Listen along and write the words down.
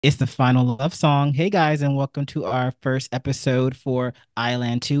It's the final love song. Hey guys, and welcome to our first episode for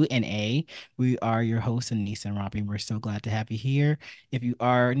I-LAND 2 and A. We are your hosts, Aneesa and Robbie. We're so glad to have you here. If you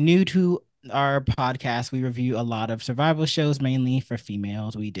are new to our podcast, we review a lot of survival shows, mainly for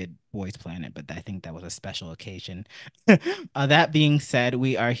females. We did Boys Planet, but I think that was a special occasion. That being said,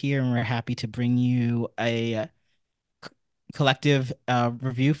 we are here and we're happy to bring you a collective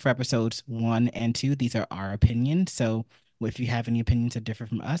review for episodes 1 and 2. These are our opinions. So if you have any opinions that differ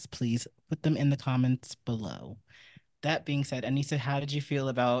from us, please put them in the comments below. That being said, Anissa, how did you feel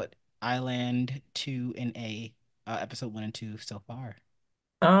about Island 2 and A, episode 1 and 2 so far?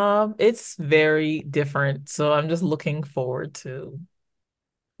 It's very different. So I'm just looking forward to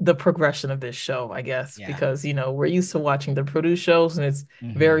the progression of this show, I guess, Yeah. because we're used to watching the produced shows and it's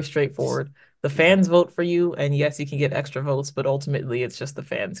Mm-hmm. very straightforward. The Yeah. fans vote for you, and yes, you can get extra votes, but ultimately it's just the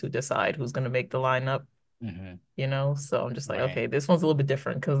fans who decide who's going to make the lineup. Mm-hmm. So I'm just like, Right. okay, this one's a little bit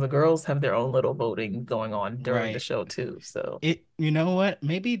different because the girls have their own little voting going on during the Right. show too. So You know what?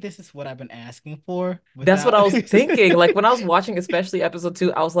 Maybe this is what I've been asking for that's what without. I was thinking. Like when I was watching, especially episode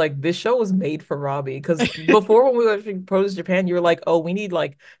 2, I was like, this show was made for Robbie. Because before when we were watching Pros Japan, you were like, oh, we need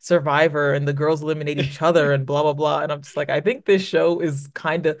like Survivor and the girls eliminate each other and blah blah blah. And I'm just like, I think this show is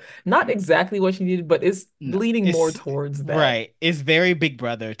kind of not exactly what she needed, but it's No, leaning more it's towards that. right. It's very Big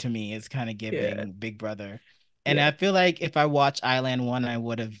Brother to me. It's kind of Yeah, giving Big Brother. And yeah. I feel like if I watched Island 1, I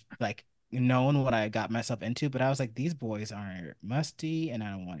would have like known what I got myself into. But I was like, these boys aren't musty and I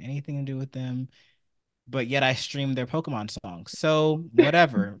don't want anything to do with them. But yet I streamed their Pokemon songs. So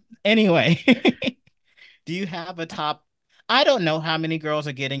whatever. Anyway, do you have a top? I don't know how many girls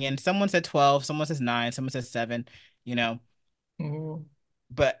are getting in. Someone said 12, someone says 9, someone says 7, you know. Mm.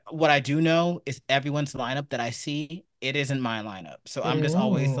 But what I do know is everyone's lineup that I see, it isn't my lineup. So I'm just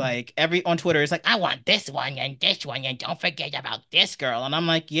always Mm. like, every on Twitter is like, I want this one, and don't forget about this girl. And I'm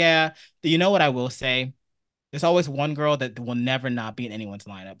like, yeah, you know what I will say? There's always one girl that will never not be in anyone's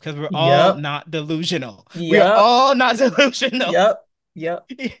lineup because we're all Yep, not delusional. We're yep, all not delusional. yep, yep.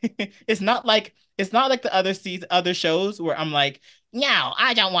 It's not like the other shows where I'm like, no,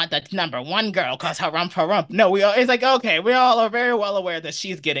 I don't want the number one girl because harump. No, we all it's like, okay, we all are very well aware that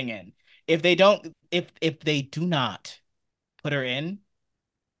she's getting in. If they do not put her in,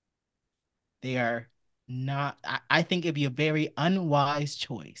 they are not. I think it'd be a very unwise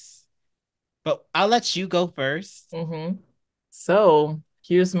choice. But I'll let you go first. Hmm. So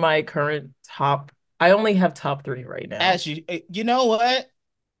here's my current top. I only have top 3 right now. You know what?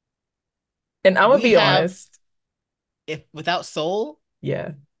 And I'm gonna We be have honest, if without Soul,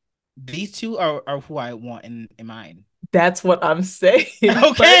 yeah, these two are who I want in mine. that's what I'm saying. Like,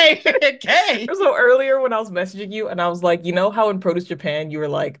 Okay, okay. so earlier when I was messaging you and I was like, you know how in Produce Japan you were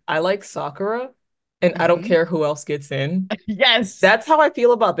like, I like Sakura and I don't Hmm. care who else gets in. Yes. That's how I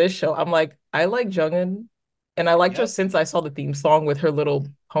feel about this show. I'm like, I like Jungin, and I liked her Yep. since I saw the theme song with her little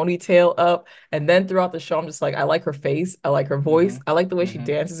ponytail up. And then throughout the show, I'm just like, I like her face, I like her voice, Hmm. I like the way she Hmm.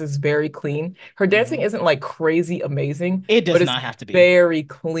 dances. It's very clean. Her dancing Hmm. isn't like crazy amazing, It but does it's not have to be. very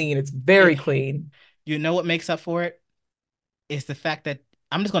clean. It's very It. clean. You know what makes up for it? Is the fact that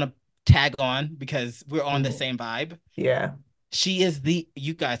I'm just gonna tag on because we're on the Mhm. same vibe. Yeah. She is the.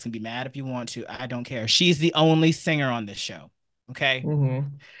 You guys can be mad if you want to. I don't care. She's the only singer on this show. Okay. Hmm.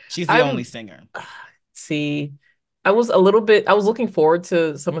 She's the only I'm singer. see. I was looking forward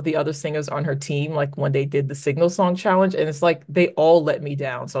to some of the other singers on her team, like when they did the Signal Song Challenge, and it's like they all let me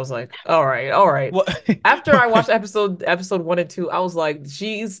down. So I was like, all right, all right. What? After I watched episode 1 and 2, I was like,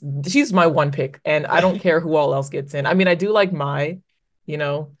 she's my one pick, and I don't care who all else gets in. I mean, I do like Mai, you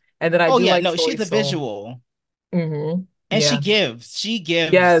know, and then I Oh do yeah, like no, Choi she's a Soul. visual, Hmm. and she gives. She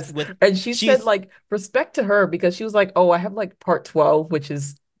gives Yes. with. And she said She's like respect to her because she was like, "Oh, I have like part 12, which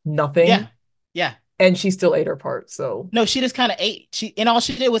is nothing." yeah, yeah. And she still ate her part. So, No, she just kind of ate. And all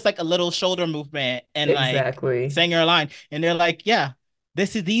she did was like a little shoulder movement and like exactly. sang her line. And they're like, yeah,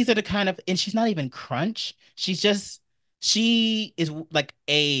 these are the kind of, and she's not even crunch. She is like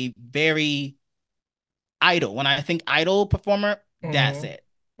a very idol. When I think idol performer, that's Hmm. it.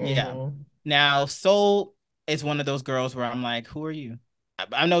 Yeah. Hmm. Now, Soul is one of those girls where I'm like, who are you?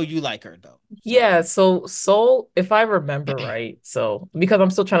 I know you like her though. So, Yeah, so Soul, if I remember right, so because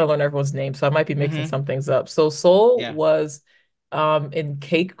I'm still trying to learn everyone's name, so I might be mixing hmm, some things up. So Soul yeah. was in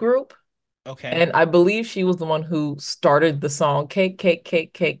Cake Group, Okay. and I believe she was the one who started the song Cake, Cake,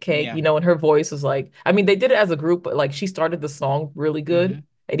 Cake, Cake, Cake, Yeah. and her voice was like, I mean, they did it as a group, but like she started the song really good. Hmm.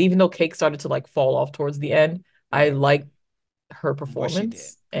 And even though Cake started to like fall off towards the end, I Right. like her What she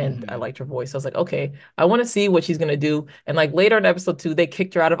did. performance and I Hmm. liked her voice. I was like, okay, I want to see what she's gonna do. And like later in episode two, they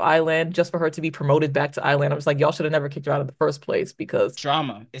kicked her out of Island just for her to be promoted back to Island. I was like, y'all should have never kicked her out in the first place because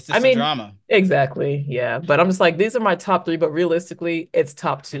Drama. It's I just a mean, drama. exactly, yeah. But I'm just like, these are my top three, but realistically, it's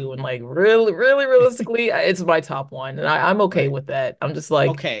top two. And like really, really realistically, it's my top one. And I'm okay Right. with that. I'm just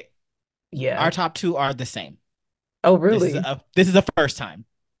like, Okay. yeah. Our top two are the same. Oh, This is really? a first time.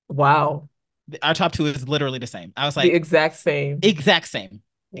 Wow. Our top two is literally the same. I was The like, exact same. exact same.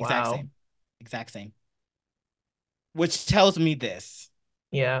 Exact Wow. same. Exact same. Which tells me this.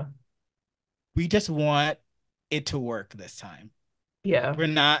 Yeah. We just want it to work this time. Yeah. We're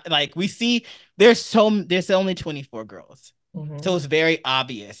not like we see there's only 24 girls. So Hmm. it's very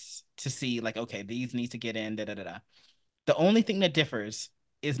obvious to see like okay, these need to get in da da da da. The only thing that differs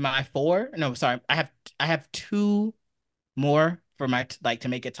is my four. No, sorry. I have two more for my like to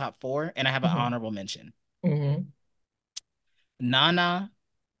make it top four and I have an Hmm. honorable mention. Hmm. Nana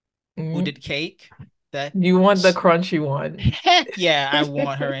who Hmm. did Cake that You want the crunchy one. heck yeah, I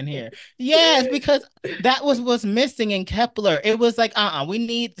want her in here. Yes, because that was missing in Kepler. It was like, we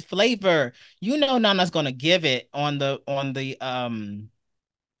need flavor. You know Nana's gonna give it on the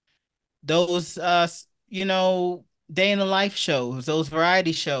those day in the life shows, those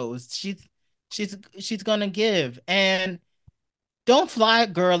variety shows. She's gonna give. And don't fly a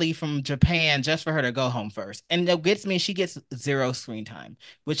girly from Japan just for her to go home first. And it gets me, she gets zero screen time,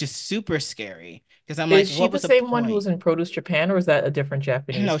 which is super scary. Because I'm Is like, she what the was the same one who point? was in Produce Japan, or is that a different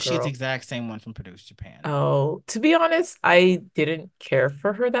Japanese No, she's the girl? exact same one from Produce Japan. Oh, to be honest, I didn't care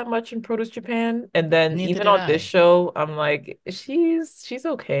for her that much in Produce Japan. And then Neither even did on this I. show, I'm like, she's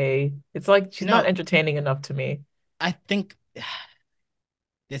okay. It's like she's not No, entertaining enough to me. I think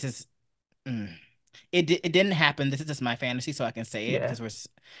this is mm, it didn't happen. This is just my fantasy, so I can say it Yeah. because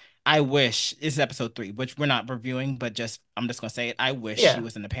I wish this is episode three, which we're not reviewing, but just I'm just gonna say it. I wish she Yeah.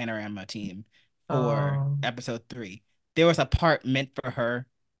 was in the Panorama team for Um, episode three. There was a part meant for her,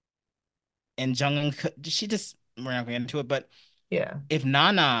 and Jungin she just we're not going into it, but yeah. if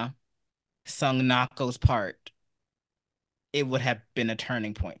Nana sung Nako's part, it would have been a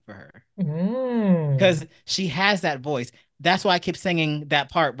turning point for her Mm, because she has that voice. That's why I kept singing that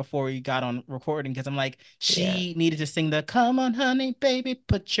part before we got on recording because I'm like, yeah. she needed to sing the "Come on, honey, baby,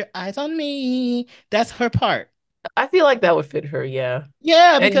 put your eyes on me." That's her part. I feel like that would fit her, yeah.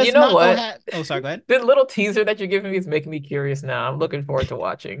 Yeah, And you because know Nako what? had. Oh, sorry, go ahead. The little teaser that you're giving me is making me curious now. I'm looking forward to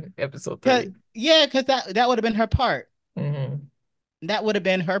watching episode Cause three. yeah, because that would have been her part. Hmm. That would have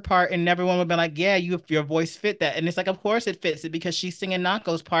been her part, and everyone would have been like, "Yeah, your voice fit that." And it's like, of course it fits it because she's singing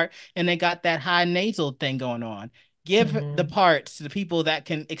Nako's part, and they got that high nasal thing going on. Give the Hmm. parts to the people that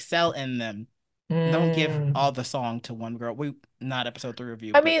can excel in them. Don't give all Mm. the song to one girl. We not episode three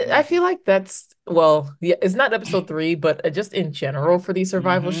review, I but mean, I we. feel like that's well, yeah, it's not episode three, but just in general for these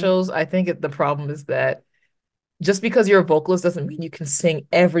survival Mm-hmm. shows, I think the problem is that just because you're a vocalist doesn't mean you can sing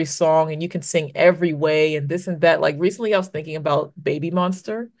every song and you can sing every way and this and that. Like recently, I was thinking about Baby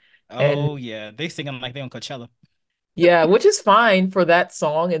Monster, and Oh yeah, they singing like they on Coachella. yeah, which is fine for that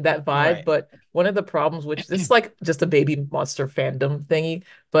song and that vibe. Right. But one of the problems, which this is like just a Baby Monster fandom thingy,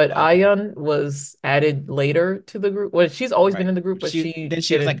 but Okay. Ion was added later to the group. Well, she's always been Right. in the group, but She she then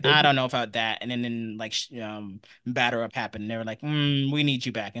she was like, didn't I debut. don't know about that, and then like batter up happened. And they were like, we need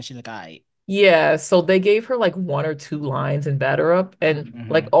you back, and she's like, all right. Yeah, so they gave her like one or two lines in Batter Up, and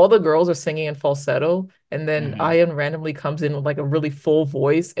like Mm-hmm. all the girls are singing in falsetto, and then Mm-hmm. Ian randomly comes in with like a really full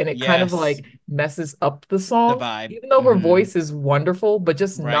voice, and it kind of Yes, like messes up the the song, vibe. even though her Mm-hmm. voice is wonderful, but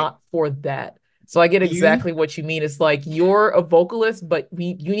just Right. not for that. So I get You exactly what you mean. It's like you're a vocalist, but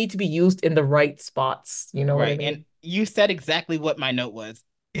you need to be used in the right spots. You know what I right, and mean? you said exactly what my note was.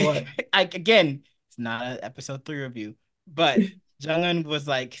 What? Again, it's not an episode three review, but Jungin was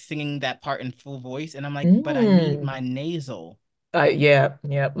like singing that part in full voice, and I'm like, but I need Mm. my nasal. Yeah,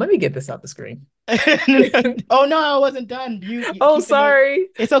 yeah. Let me get this out the screen. Oh no, I wasn't done. You Oh, keep the note. sorry.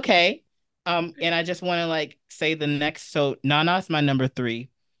 It's okay. And I just want to like say the next. So Nana's my number three,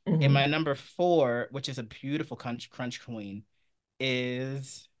 and my Hmm. number four, which is a beautiful crunch queen,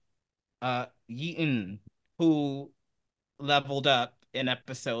 is Yeon, who leveled up in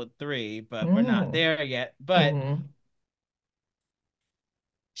episode three, but we're not Mm. there yet. But Hmm.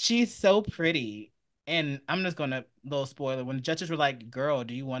 she's so pretty. And I'm just gonna little spoiler when the judges were like, "Girl,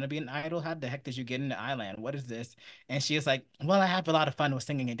 do you want to be an idol? How the heck did you get into I-LAND? What is this?" And she was like, "Well, I have a lot of fun with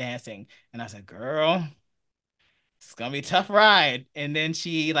singing and dancing." And I said, "Girl, it's gonna be a tough ride. And then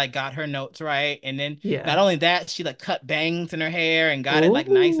she like got her notes right. And then not Yeah. only that, she like cut bangs in her hair and got it like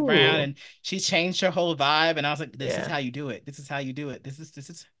nice brown. Ooh. And she changed her whole vibe. And I was like, this is Yeah. how you do it. This is how you do it. This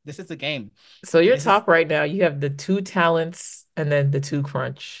is the game. So your This is top right now, you have the two talents and then the two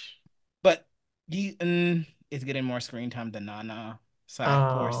crunch. but you is getting more screen time than Nana. So I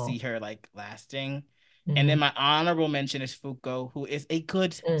foresee Oh. her like lasting. And then Mm, my honorable mention is Fuko, who is a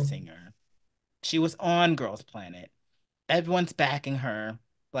good mm. singer. She was on Girls Planet. Everyone's backing her.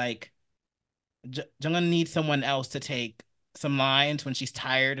 Like Jungkook needs someone else to take some lines when she's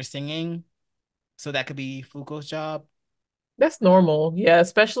tired of singing. So that could be Fuko's job. That's normal. Yeah,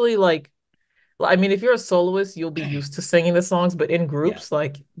 especially like I mean, if you're a soloist, you'll be used to singing the songs, but in Yeah, groups,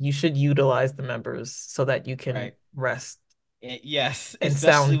 like you should utilize the members so that you can right. rest Yes, and especially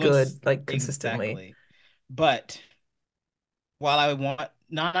sound when good like consistently. exactly. But while I want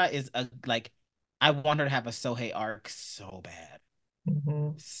Nana is a like I want her to have a Sohei arc so bad.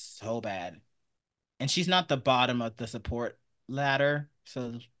 Hmm. So bad. And she's not the bottom of the support ladder,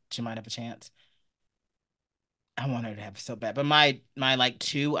 so she might have a chance. I want her to have so bad. But my like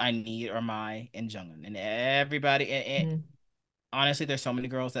two I need are my and Jungkook and everybody and honestly there's so many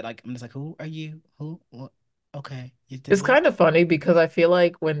girls that like I'm just like who are you? Who what? Okay. You did It's what? kind of funny because I feel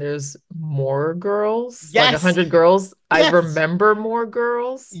like when there's more girls, like a Yes. hundred girls, I Yes. remember more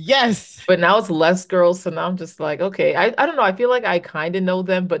girls. Yes. But now it's less girls, so now I'm just like, okay, I don't know. I feel like I kind of know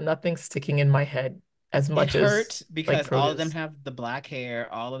them, but nothing's sticking in my head as It much as hurts like because all of them Produce. have the black hair,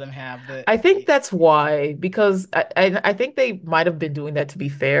 all of them have the I think that's why, because I think they might have been doing that to be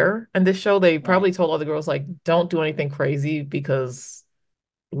fair in this show. They right. probably told all the girls like, don't do anything crazy because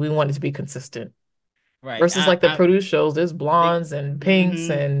we want it to be consistent. Right. Versus like the I Produce shows, there's they blondes and pinks mhm.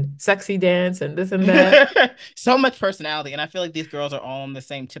 and sexy dance and this and that. So much personality. And I feel like these girls are all on the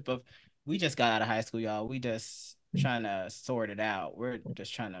same tip of we just got out of high school, y'all. We just trying to sort it out. We're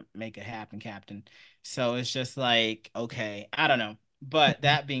just trying to make it happen, Captain. So it's just like, okay, I don't know. But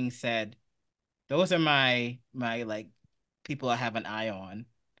that being said, those are my like people I have an eye on.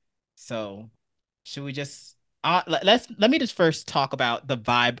 So should we just let me just first talk about the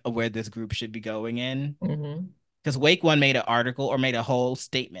vibe of where this group should be going in. Hmm. Because Wakeone made an article or made a whole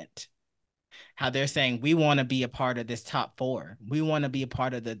statement how they're saying we want to be a part of this top four. We want to be a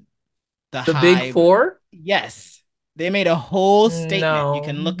part of the The big high. four? Yes, they made a whole statement. You No,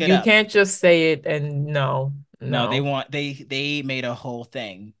 can look it you up. can't just say it and no, No, they no. want they made a whole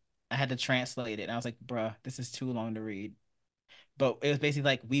thing. I had to translate it, and I was like, bruh, this is too long to read. But it was basically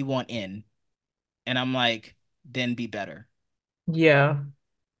like we want in, and I'm like, then be better, Yeah.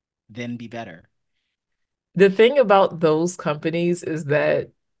 then be better. The thing about those companies is that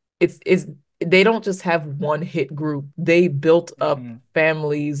it's they don't just have one hit group. They built up Hmm.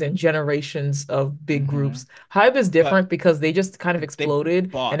 families and generations of big Hmm. groups. Hybe is But different because they just kind of they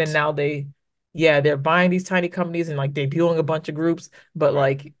exploded and then bought now yeah, they're buying these tiny companies and like debuting a bunch of groups. But right,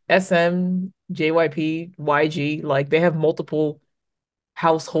 like SM, JYP, YG, like they have multiple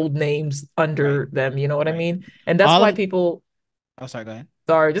household names right, under them, you know what I right. mean? And that's All why of people oh, sorry, go ahead.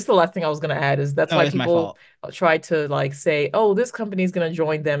 Sorry, just the last thing I was gonna add is that's No, why it's my people fault. try to like say, "Oh, this company is gonna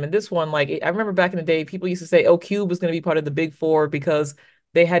join them," and this one, like I remember back in the day, people used to say, "Oh, Cube was gonna be part of the Big Four because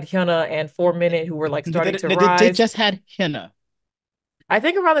they had Hyuna and 4 Minute who were like starting to They rise." just had Hina. I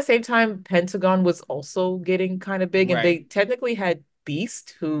think around the same time, Pentagon was also getting kind of big, and they Right. technically had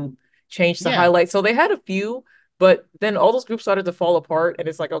Beast who changed the Yeah. highlight. So they had a few, but then all those groups started to fall apart, and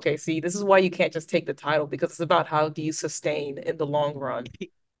it's like, okay, see, this is why you can't just take the title because it's about how do you sustain in the long run.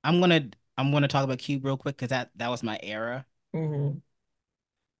 I'm gonna I'm gonna talk about Cube real quick because that was my era. Hmm.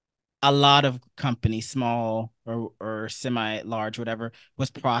 A lot of companies, small or semi large, whatever,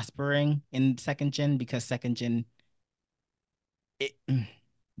 was prospering in second gen because second gen it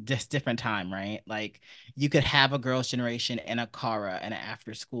just different time, right? Like you could have a girls' generation and a Kara and an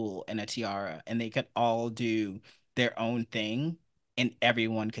after school and a Tiara, and they could all do their own thing and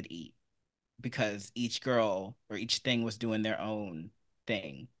everyone could eat because each girl or each thing was doing their own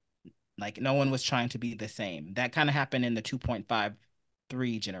thing. Like no one was trying to be the same. That kind of happened in the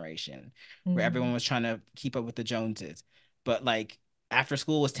 2.53 generation where everyone Hmm. was trying to keep up with the Joneses. But like after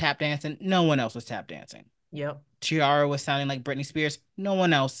school was tap dancing, no one else was tap dancing. Yep. Tiara was sounding like Britney Spears, no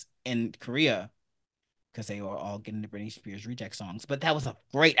one else in Korea because they were all getting the Britney Spears reject songs. But that was a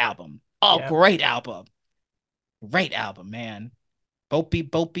great album. Oh, Yeah. great album. Great album, man. Bopey,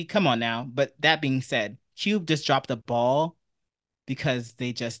 Bopey, come on now. But that being said, Cube just dropped the ball because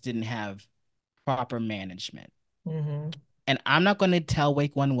they just didn't have proper management. Hmm. And I'm not going to tell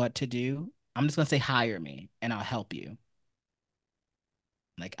Wakeone what to do. I'm just going to say, hire me and I'll help you.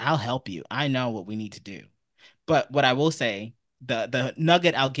 Like, I'll help you. I know what we need to do. But what I will say, the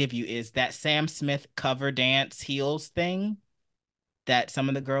nugget I'll give you is that Sam Smith cover dance heels thing that some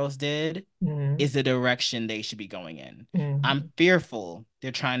of the girls did Hmm. is the direction they should be going in. I'm Hmm. fearful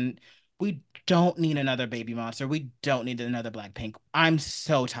they're trying. We don't need another baby monster. We don't need another Blackpink. I'm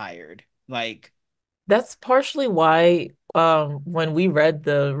so tired. Like, That's partially why when we read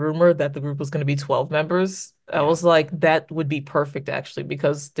the rumor that the group was going to be 12 members, I yeah, was like, that would be perfect actually,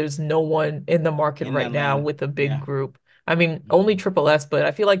 because there's no one in the market in right that now lane. with a big Yeah. group. I mean, only Mm-mm. Triple S, but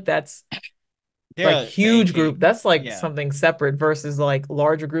I feel like that's like They're huge group. big. That's like Yeah. something separate versus like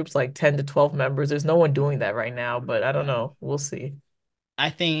larger groups like 10 to 12 members. There's no one doing that right now, but I don't No. know. We'll see. I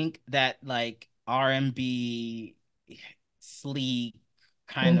think that like R&B sleek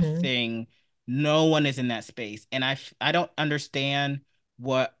kind of Hmm. thing, no one is in that space. And I don't understand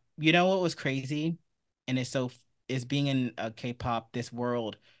what what was crazy and it's so is being in a K-pop this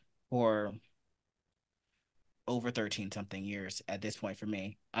world for over 13 something years at this point for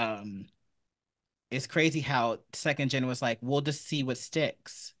me. It's crazy how second gen was like, we'll just see what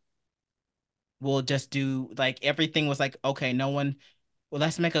sticks. We'll just do like everything was like, okay, no one, well,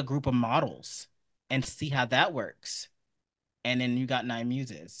 let's make a group of models and see how that works. And then you got nine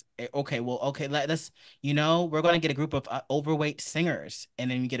muses. Okay, well, okay, let's, we're going to get a group of overweight singers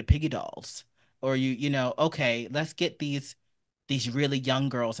and then you get a piggy dolls. Or okay, let's get these really young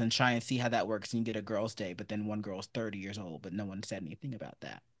girls and try and see how that works and you get a girls' day, but then one girl's 30 years old, but no one said anything about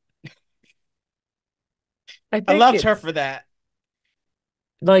that. I I think loved her it's for that.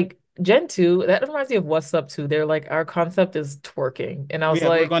 like Gen 2, that reminds me of What's Up 2. They're like, our concept is twerking. And I was We're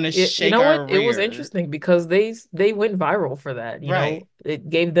like, going to you shake know what? our It was rear. interesting because they went viral for that, you Right, know? It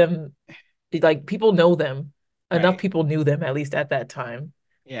gave them like people know them. Enough right. people knew them, at least at that time.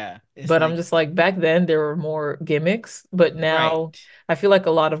 Yeah, it's But I'm like, just like, back then there were more gimmicks, but right. now I feel like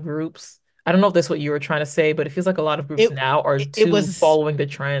a lot of groups, I don't know if that's what you were trying to say, but it feels like a lot of groups It, now are it too was following the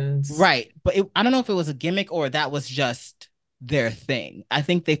trends. right, but I don't know if it was a gimmick or that was just their thing. I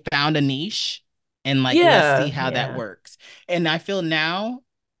think they found a niche and like let's see Yeah, how that yeah. works. And I feel now,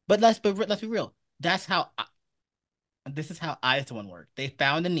 but let's be real. This is how I-LAND worked. They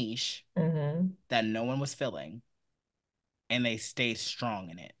found a niche Hmm. that no one was filling and they stayed strong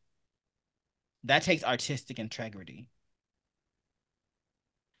in it. That takes artistic integrity.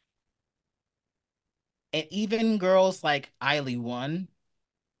 And even girls like I-LAND 1,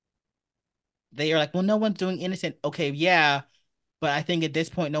 they are like, well, no one's doing innocent. Okay, yeah, but I think at this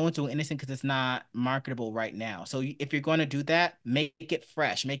point, no one's doing innocent because it's not marketable right now. So if you're going to do that, make it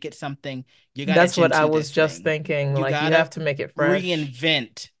fresh, make it something. You got to That's what I Gentoo was this just thing. thinking. You Like, got you have to to make it fresh.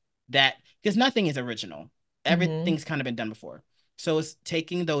 reinvent that because nothing is original. Hmm. Everything's kind of been done before. So it's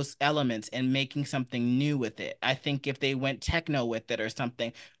taking those elements and making something new with it. I think if they went techno with it or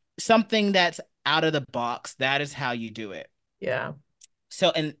something that's out of the box, that is how you do it. Yeah.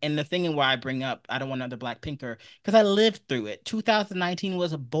 So and the thing and why I bring up I don't want another Blackpinker because I lived through it. 2019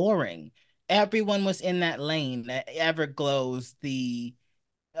 was boring. Everyone was in that lane. That Everglows, the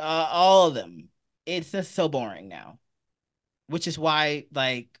all of them. It's just so boring now. Which is why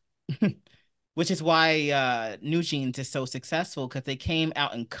which is why New Jeans is so successful because they came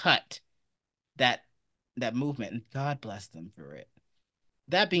out and cut that that movement. And God bless them for it.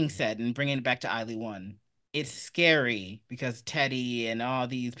 That being said, and bringing it back to I-LAND 1, it's scary because Teddy and all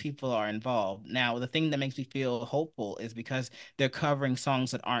these people are involved. Now, the thing that makes me feel hopeful is because they're covering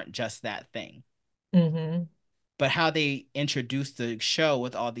songs that aren't just that thing. Hmm. But how they introduced the show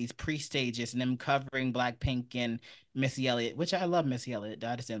with all these pre-stages and them covering Blackpink and Missy Elliott, which I love Missy Elliott.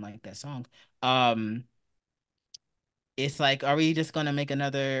 I just didn't like that song. Um, it's like, are we just gonna make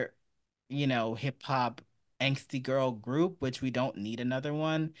another, hip hop angsty girl group, which we don't need another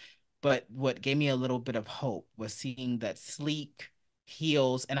one? But what gave me a little bit of hope was seeing that sleek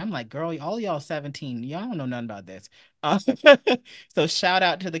heels, and I'm like, girl, all y'all 17, y'all don't know nothing about this. Uh, so shout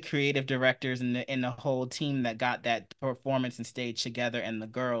out to the creative directors and the whole team that got that performance and stage together and the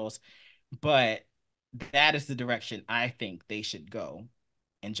girls. But that is the direction I think they should go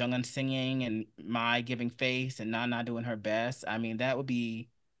and Jungin singing and Mai giving face and Nana doing her best. I mean, that would be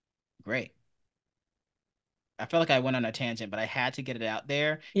great. I felt like I went on a tangent, but I had to get it out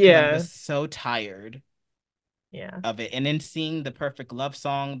there because I'm Yeah. just so tired Yeah. of it. And then seeing the perfect love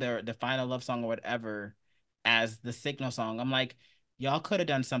song, the final love song or whatever, as the signal song, I'm like, y'all could have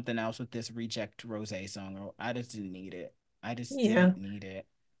done something else with this Reject Rose song, or I just didn't need it. I just Yeah. didn't need it.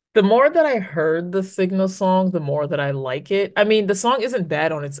 The more that I heard the Signal song, the more that I like it. I mean, the song isn't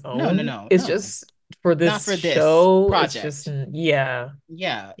bad on its No, no, own. no, It's no, just for not this for this show, it's just project. yeah.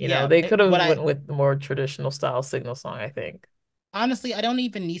 Yeah, You know, yeah. they could have What I went with the more traditional style Signal song, I think. honestly, I don't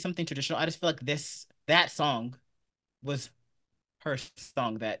even need something traditional. I just feel like that song was her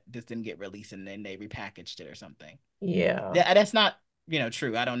song that just didn't get released and then they repackaged it or something. Yeah. That's not,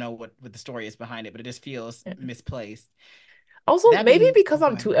 true. I don't know what the story is behind it, but it just feels Yeah. misplaced. Also, That maybe being, because go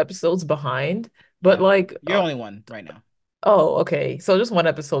I'm ahead. 2 episodes behind, but Oh, like, you're only one right now. oh, okay. So just 1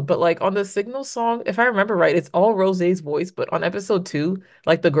 episode, but like on the Signal song, if I remember right, it's all Rosé's voice, but on episode 2,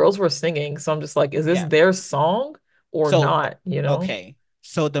 like the girls were singing. So I'm just like, is this Yeah. their song or So, not, you know? okay.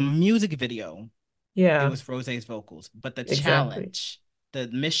 So the music video, it Yeah, was Rose's vocals, but the exactly. challenge, the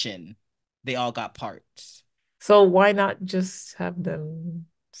mission, they all got parts So why not just have them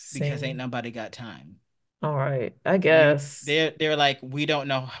because ain't sing? nobody got time. All right, I You, guess. they're like, we don't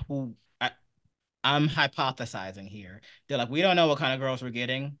know who. I'm hypothesizing here. They're like, we don't know what kind of girls we're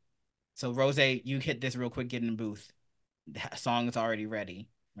getting. So Rose, you hit this real quick, get in the booth. The song is already ready,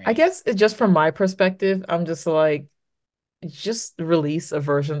 I right? guess it's just from my perspective, I'm just like, just release a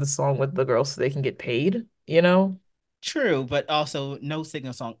version of the song with the girls so they can get paid, you know? True, but also no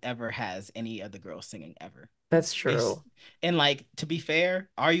Signal song ever has any of the girls singing ever. That's It's true. and like to be fair,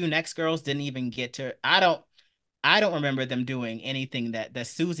 Are You Next girls didn't even get to. I don't remember them doing anything that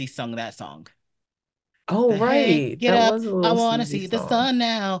Susie sung that song. Oh, The hey, right. get That up, was a I little wanna Susie see the song. sun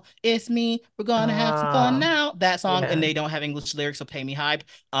now. It's me. We're gonna have some fun Ah, now. That song, and yeah. they don't have English lyrics, so pay me hype.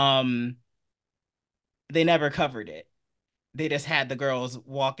 They never covered it. They just had the girls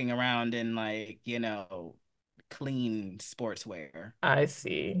walking around in like, clean sportswear. I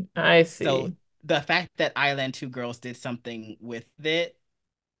see. I So see. the fact that I-LAND2 girls did something with it,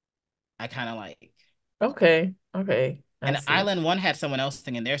 I kind of like. Okay. Okay. I And see. I-LAND 1 had someone else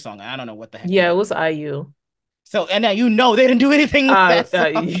singing their song. I don't know what the heck they Yeah, it did was with it. IU. So, and now they didn't do anything with Uh, that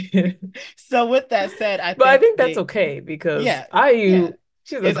uh, song. So with that said, I but I think think that's okay because yeah, yeah, IU,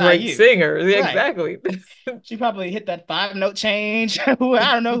 she's a it's great IU. singer. Yeah, Right. exactly. She probably hit that 5 note change. I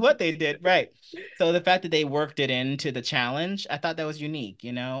don't know what they did. Right. So the fact that they worked it into the challenge, I thought that was unique,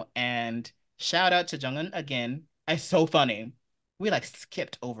 And shout out to Jungin again. It's so funny. We like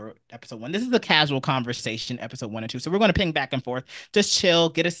skipped over episode 1. This is a casual conversation, episode 1 and 2. So we're going to ping back and forth. Just chill,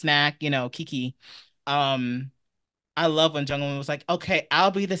 get a snack, Kiki. Um, I love when Jungin was like, okay,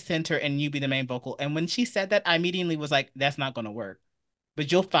 I'll be the center and you be the main vocal. And when she said that, I immediately was like, that's not going to work.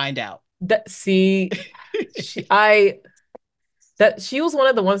 But you'll find out. That see, she I that she was one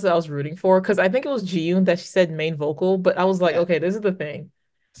of the ones that I was rooting for because I think it was Jiyoon that she said main vocal, but I was like, Yeah. okay, this is the thing.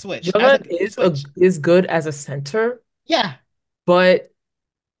 Switch. I was Jungkook like, is a switch. is good as a center, Yeah. but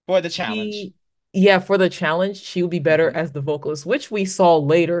For the challenge. she, yeah, for the challenge, she would be better Hmm. as the vocalist, which we saw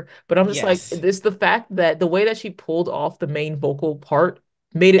later. But I'm just like, Yes. this the fact that the way that she pulled off the main vocal part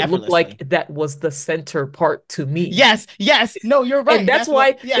made it look like Effortlessly. that was the center part to me. Yes. Yes. No, you're And right. that's That's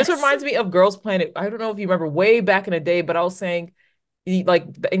what, why this yes. reminds me of Girls Planet. I don't know if you remember way back in the day, but I was saying like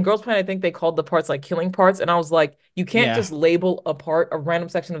in Girls Planet, I think they called the parts like killing parts, and I was like, you can't Yeah. just label a part, a random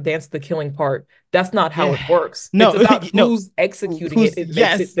section of dance, the killing part. That's not how Yeah. it works. It's No, about no. who's executing it. Who's, It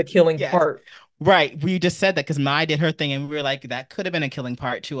makes it yes. the killing Yes. part. Right. We just said that because Mai did her thing and we were like, that could have been a killing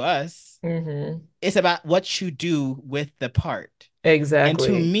part to us. Hmm. It's about what you do with the part. And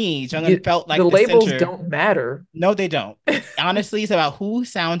to Exactly. me, Jungin felt The like the labels center. don't matter. No, they don't. Honestly, it's about who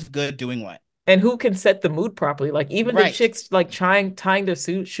sounds good doing what. And who can set the mood properly? Like even the Right. chicks like tying their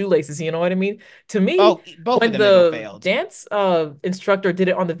shoelaces, you know what I mean? To me, Oh, both of when them, they both the failed. dance instructor did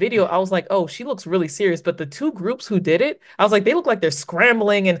it on the video, I was like, "Oh, she looks really serious." But the two groups who did it, I was like, they look like they're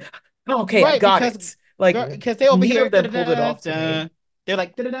scrambling and "Oh, okay, I Right, got it." Like because they over neither here, of them pulled it off to me. they're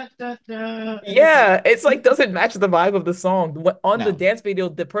like, and it's like, Yeah, it's like doesn't match the vibe of the song. On the no, dance video,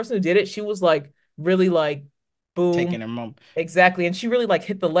 the person who did it, she was like really like taking boom. a moment. Exactly. And she really like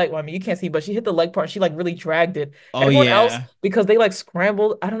hit the leg. Well, I mean, you can't see, but she hit the leg part. And she like really dragged it. Oh Everyone else, yeah. because they like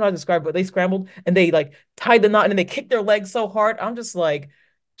scrambled, I don't know how to describe it, but they scrambled and they like tied the knot and then they kicked their leg so hard. I'm just like,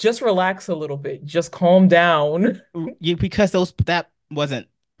 just relax a little bit. Just calm down. Because that wasn't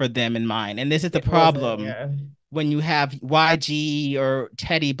for them in mind. And this is the It wasn't, problem yeah. when you have YG or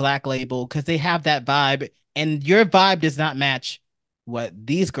Teddy Black Label, because they have that vibe, and your vibe does not match what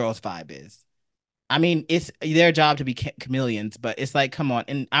these girls' vibe is. I mean, it's their job to be chameleons, but it's like, come on.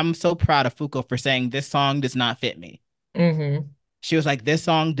 And I'm so proud of Fuko for saying this song does not fit me. Hmm. She was like, this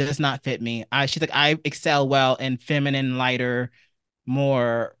song does not fit me. She's like, I excel well in feminine, lighter,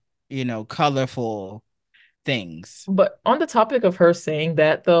 more, colorful things. But on the topic of her saying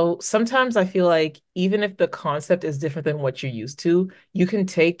that, though, sometimes I feel like even if the concept is different than what you're used to, you can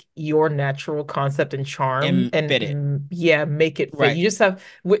take your natural concept and charm And and fit it. yeah, make it fit. Right. You just have,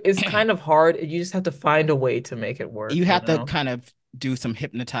 it's kind of hard. You just have to find a way to make it work, You you have to know? kind of do some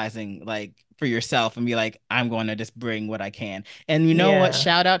hypnotizing like for yourself and be like, I'm going to just bring what I can. And you know what? Yeah.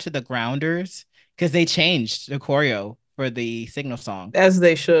 Shout out to the grounders because they changed the choreo for the Signal song As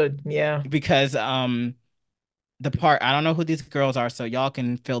they should. Yeah. because the part I don't know who these girls are, so y'all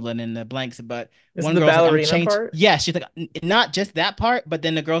can fill it in the blanks. But It's one the girl's like, I'm gonna ballerina change. part. Yeah, she's like, not just that part, but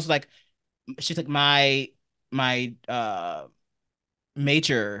then the girl's like, she's like, my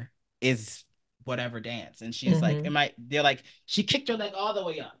major is whatever dance, and she's like, Hmm. am I? They're like, she kicked her leg all the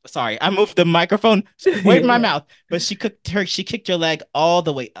way up. Sorry, I moved the microphone away from my Yeah. mouth, but she kicked her leg all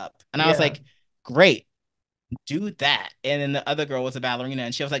the way up, and I was Yeah. like, great, do that. And then the other girl was a ballerina,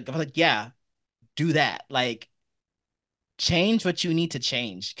 and she was like, yeah, do that, like change what you need to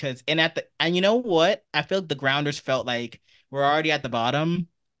change. Cause and you know what? I feel like the grounders felt like we're already at the bottom.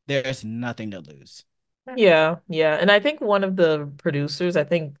 There's nothing to lose. Yeah, yeah. And I think one of the producers, I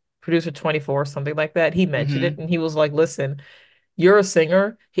think producer 24, something like that, he mentioned it Hmm. and he was like, listen, you're a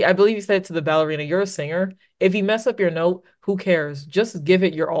singer. I believe he said to the ballerina, you're a singer. If you mess up your note, who cares? Just give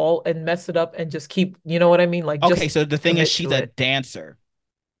it your all and mess it up and just keep, you know what I mean? Like Okay, just so the thing is commit she's to a it. dancer.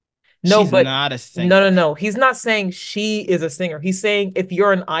 No, She's but not a no, no, singer. no. He's not saying she is a singer. He's saying if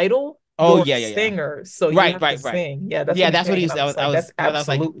you're an idol, Oh you're a yeah, yeah, yeah. singer, so you Right, have to right, right. sing. Yeah, that's what Yeah, he's that's what saying. he And was. I'm just like, that's I was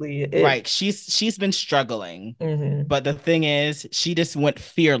like, absolutely it. right. She's been struggling, Hmm. but the thing is, she just went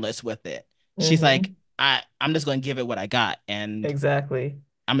fearless with it. She's like, Hmm. I'm just gonna give it what I got, and Exactly.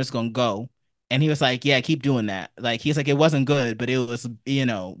 I'm just gonna go. And he was like, yeah, keep doing that. Like he's like, it wasn't good, but it was,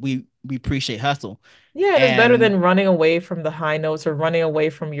 we appreciate hustle. Yeah, and it's better And than running away from the high notes or running away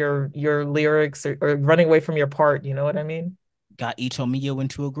from your lyrics or running away from your part, you know what I mean? got Ito Mio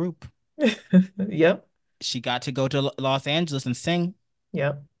into a group. Yep. She got to go to Los Angeles and sing.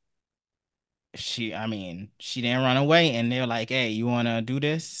 Yep. I mean, she didn't run away, and they're like, hey, you wanna do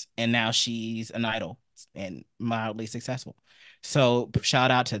this? And now she's an idol and mildly successful. So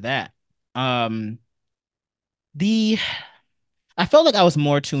shout out to that. Um, the I felt like I was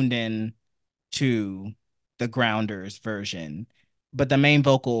more tuned in to the Grounders version, but the main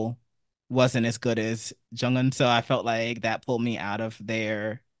vocal wasn't as good as Jungin, so I felt like that pulled me out of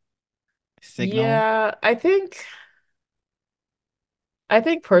their signal. Yeah, I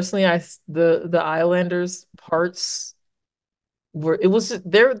think personally the Islanders parts were it was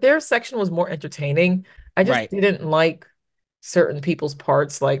their section was more entertaining. I just Right. didn't like certain people's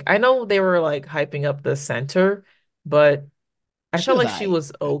parts. Like I know they were like hyping up the center, but I She felt was like she I.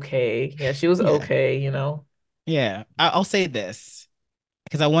 was okay. Yeah, she was Yeah. okay, you know. Yeah. I'll say this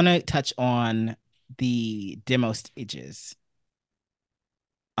because I want to touch on the demo stages.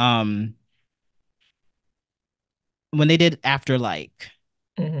 Um, when they did After Like,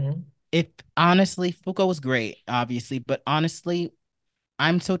 Hmm. it honestly, Fuko was great, obviously, but honestly,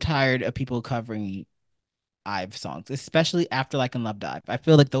 I'm so tired of people covering Ive songs, especially After Like and Love Dive. I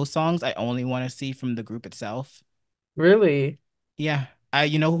feel like those songs I only want to see from the group itself. Really? Yeah.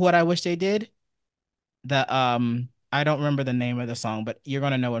 You know what I wish they did? I don't remember the name of the song, but you're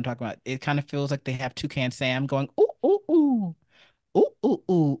gonna know what I'm talking about. It kind of feels like they have Toucan Sam going ooh ooh ooh ooh ooh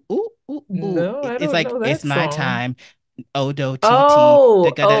ooh ooh ooh ooh. No, I It's don't like know it's that my song. time. Odo TT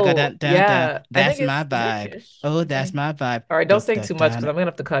da Oh, da da da oh, da da. yeah. I think That's my it's is it vibe. Kish? Oh, Yeah. that's my vibe. All right, don't Da sing da too much da. because Da. I'm gonna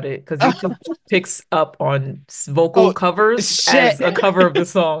have to cut it because YouTube picks up on vocal Oh covers shit! as a cover of the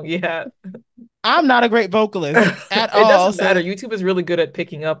song. Yeah. I'm not a great vocalist at It all. doesn't matter. So YouTube is really good at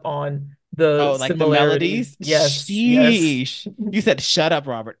picking up on the oh, like the similarities. melodies. Yes, yes. Sheesh. You said shut up,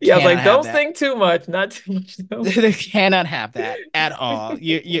 Robert. Yeah, I was like, Cannot have don't that. sing too much, not too much though. They cannot have that at all.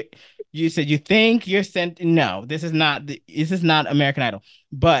 You said you think you're sent. No, this is not American Idol.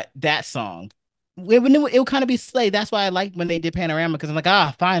 But that song, it would kind of be Slay. That's why I like when they did Panorama because I'm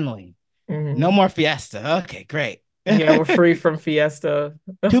like, finally, no Hmm. more Fiesta. Okay, great. Yeah, we're free from Fiesta.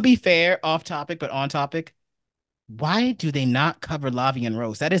 To be fair, off topic but on topic, why do they not cover Lavi and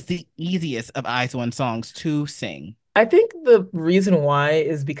Rose? That is the easiest of Eyes One songs to sing. I think the reason why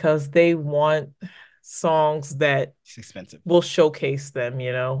is because they want songs that It's expensive. will showcase them,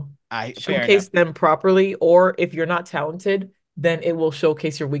 you know, I Fair enough. showcase them properly. Or if you're not talented, then it will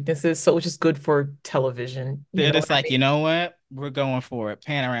showcase your weaknesses. So it's just good for television. You They're know what just I like, you mean? know what? We're going for it.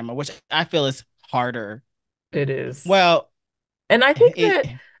 Panorama, which I feel is harder. It is. Well, And it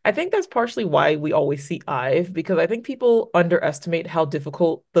I think that's partially why we always see Ive, because I think people underestimate how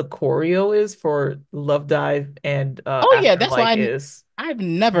difficult the choreo is for Love Dive and oh yeah, After that's why Like is. I've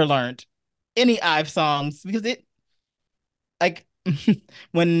never learned any Ive songs because it like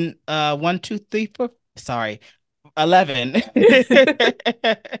when 1, 2, 3, 4, sorry, 11.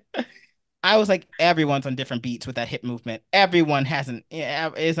 I was like, everyone's on different beats with that hip movement. Everyone hasn't.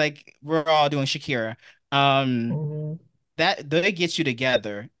 Yeah, it's like we're all doing Shakira. Um, Mhm. that they get you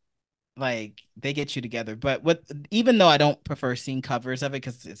together. Like they get you together. But what even though I don't prefer seeing covers of it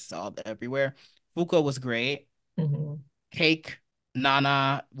because it's all everywhere, Fuko was great. Hmm. Cake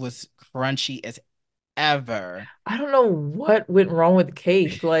Nana was crunchy as ever. I don't know what went wrong with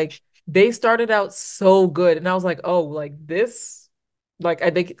Cake. Like they started out so good, and I was like, oh, like this, like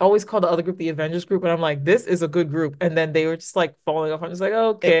they always call the other group the Avengers group, and I'm like, this is a good group, and then they were just like falling off. I'm just like,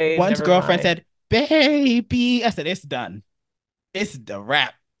 okay, Once never girlfriend mind. said, "Baby," I said, "It's done. It's the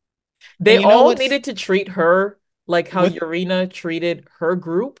wrap." They And you know all what's needed to treat her like how with Urina treated her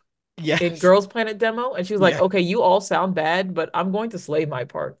group in yes, Girls Planet demo, and she was like, yeah. okay, you all sound bad, but I'm going to slay my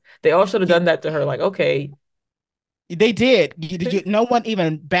part. They all should have done that to her, like, okay. They did. No one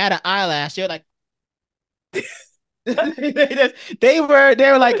even bat an eyelash. You're like, they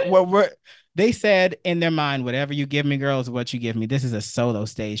were like, well, they said in their mind, whatever you give me, girl, is what you give me. This is a solo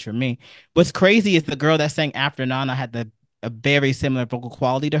stage for me. What's crazy is the girl that sang after Nana had a very similar vocal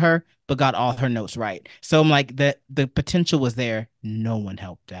quality to her, but got all her notes right. So I'm like, the potential was there. No one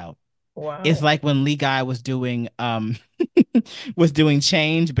helped out. It's Wow. like when Lee Guy was doing was doing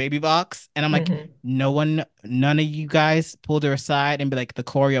Change Baby Box, and I'm like, Hmm. none of you guys pulled her aside and be like, the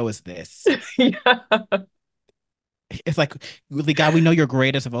choreo is this. Yeah. It's like, Lee Guy, we know you're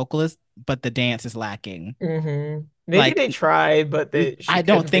great as a vocalist, but the dance is lacking. Maybe they Like, tried, but she I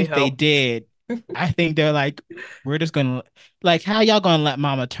don't couldn't be think they helped. did. I think they're like, we're just gonna like how y'all gonna let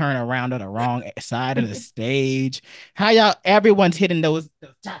mama turn around on the wrong side of the stage? How y'all everyone's hitting those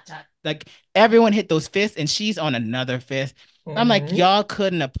cha cha like everyone hit those fists and she's on another fist. I'm like, Hmm. y'all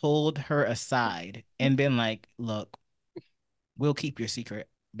couldn't have pulled her aside and been like, look, we'll keep your secret,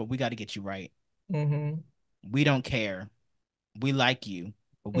 but we got to get you right. Hmm. We don't care. We like you,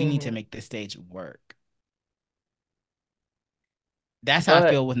 but we need to Hmm. make this stage work. That's how I But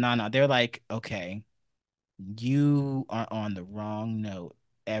feel with Nana. They're like, okay, you are on the wrong note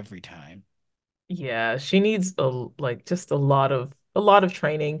every time. yeah, she needs just a lot of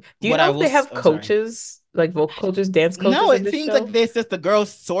training. Do you What I know if will, they have oh, sorry. coaches, like vocal coaches, dance No, coaches in it this seems like show? it's just the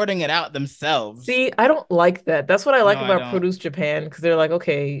girls sorting it out themselves. See, I don't like that. That's what I No, like I about don't. Produce Japan because they're like,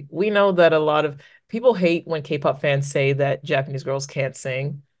 okay, we know that a lot of people hate when K-pop fans say that Japanese girls can't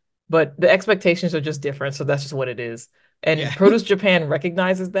sing, but the expectations are just different, so that's just what it is. Yeah, And Produce Japan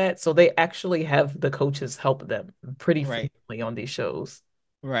recognizes that, so they actually have the coaches help them pretty right, frequently on these shows.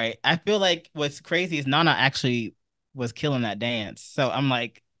 right. I feel like what's crazy is Nana actually was killing that dance. So I'm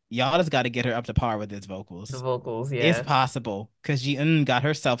like, y'all just got to get her up to par with his The vocals. vocals, It's yeah. possible because Ji got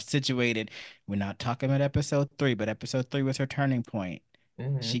herself situated. We're not talking about episode three, but episode three was her turning point.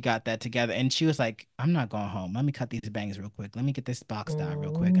 She Hmm. got that together and she was like, I'm not going home. Let me cut these bangs real quick. Let me get this box done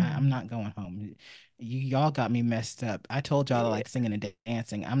real quick. I'm Mm. not going home. Y'all got me messed up. I told y'all to Yeah. like singing and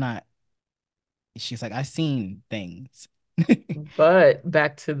dancing. I'm not. She's like, I seen things. But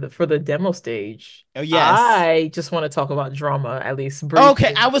back to the for the demo stage, Oh, yes. I just want to talk about drama at least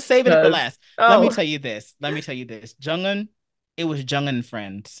Okay, I briefly was saving it for because last. Let me oh, tell you this. Let me tell you this. Jungin, it was Jungin and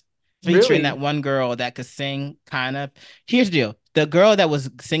Friends featuring that really? one girl that could sing kind of. Here's the deal. The girl that was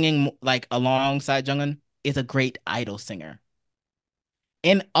singing like alongside Jungin is a great idol singer.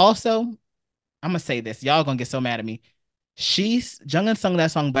 And also, I'm gonna say this. Y'all gonna get so mad at me. Jungin sung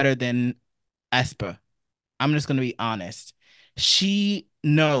that song better than aespa. I'm just gonna be honest. She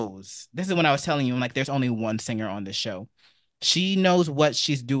knows. This is when I was telling you, like, there's only one singer on this show. She knows what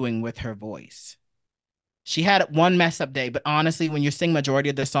she's doing with her voice. She had one mess up day, but honestly, when you sing majority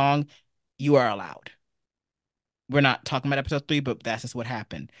of the song, you are allowed. We're not talking about episode three, but that's just what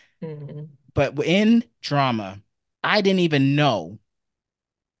happened. Mhm. But in drama, I didn't even know.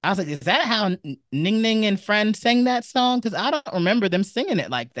 I was like, is that how Ning Ning and Friend sang that song? Because I don't remember them singing it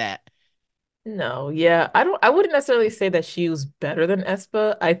like that. No, yeah, I wouldn't necessarily say that she was better than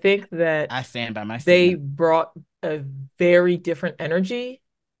aespa. I think that I stand by my they statement. brought a very different energy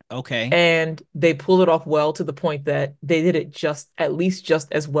Okay. and they pulled it off well to the point that they did it just at least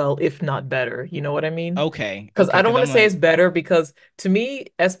just as well, if not better. You know what I mean? Okay. Because Okay. I don't Because want to I'm say it's like, better because to me,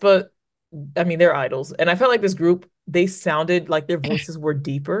 aespa, I mean, they're idols. And I felt like this group, they sounded like their voices were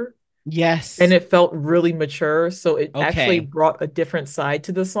deeper and yes. it felt really mature. So it actually Okay. brought a different side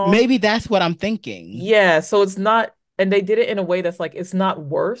to the song. Maybe that's what I'm thinking. Yeah, so it's not, and they did it in a way that's like it's not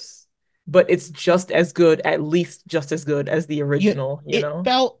worse, but it's just as good, at least just as good as the You, original, you it know?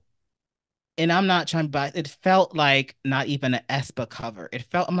 felt, and I'm not trying, but it felt like not even an aespa cover. It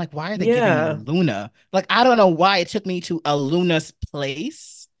felt, I'm like, why are they giving me Yeah. Luna? Like, I don't know why it took me to a Luna's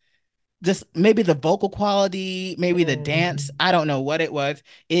place. Just maybe the vocal quality, maybe the dance. Mm. I don't know what it was.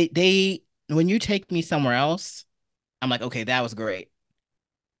 When you take me somewhere else, I'm like, okay, that was great.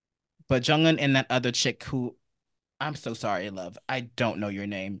 But Jungin and that other chick who I'm so sorry, love. I don't know your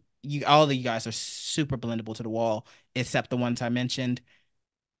name. All of you guys are super blendable to the wall, except the ones I mentioned.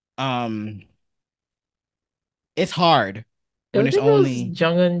 Um, It's hard when I there's think it was only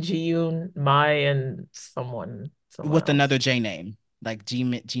Jungin, Jiyoon, Mai, and someone with else. another J name, like G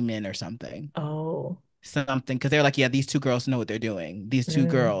Min or something. Oh. Something because they're like, yeah, these two girls know what they're doing. These two Mm.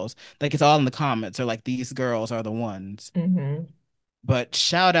 girls, like it's all in the comments, are like these girls are the ones. Hmm. But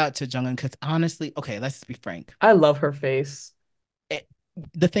shout out to Jungin because honestly, okay, let's just be frank. I love her face. It,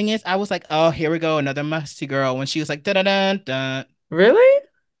 the thing is, I was like, oh, here we go, another musty girl. When she was like, da da da da, Really?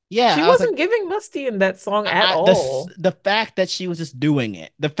 yeah, She I was wasn't like, giving Musty in that song at the all. the fact that she was just doing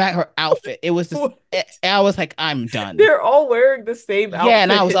it, the fact her outfit, it was just, I was like, I'm done. They're all wearing the same Yeah,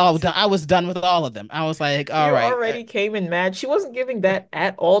 and I was all outfit. done. I was done with all of them. I was like, all You right, already came in mad. She wasn't giving that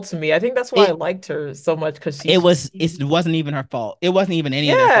at all to me. I think that's why I it liked her so much because it she's was just, it wasn't even her fault. It wasn't even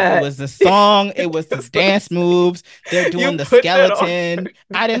any of their fault. It yeah. was the song, it was the That's what I'm dance saying. moves. They're doing You the put that on her. skeleton.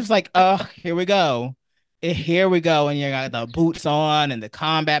 I just like, oh, here we go. Here we go. And you got the boots on and the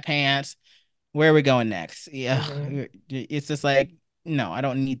combat pants. Where are we going next? Yeah. Hmm. It's just like, no, I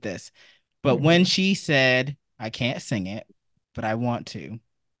don't need this. But when Hmm. she said, I can't sing it, but I want to,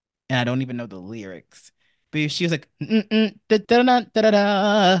 and I don't even know the lyrics. But she was like, da, da, da, da, da,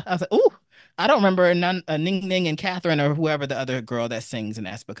 da. I was like, ooh, I don't remember Ning Ning and Catherine or whoever the other girl that sings in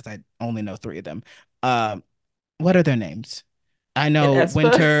aespa because I only know three of them. Um, what are their names? I In know aespa,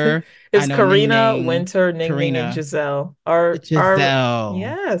 Winter. I it's know Ning Karina, Ning, Winter, Ning Ning, and Karina, Giselle. Our Giselle.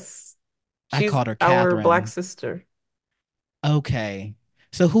 yes. I She's called her our black Catherine. sister. Okay,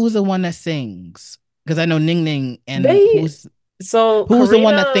 so who's the one that sings? Because I know Ning Ning, and They so who's the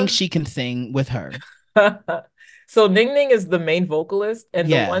one that thinks Karina she can sing with her? so Ning Ning is the main vocalist,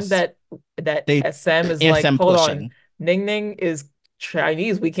 and the one Yes, that they SM is like, SM hold on, pushing. Ning Ning is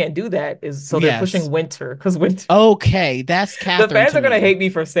Chinese. We can't do that. Is so they're Yes. pushing Winter because Winter. Okay, that's The Catherine fans to are gonna me. hate me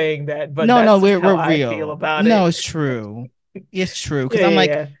for saying that, but No, no, that's just how we're I feel real. about No, it. it's true. It's true. Because Yeah, I'm yeah, like,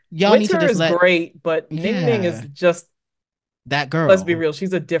 yeah. y'all need to Winter just is let, great, but Ning Ning is yeah, just, that let's be girl. real,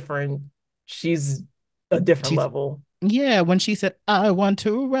 she's a different She's, level. yeah, when she said, I want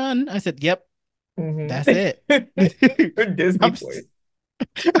to run, I said, yep, Hmm. that's it. Her Disney I'm voice.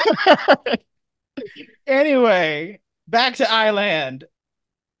 anyway, back to Island.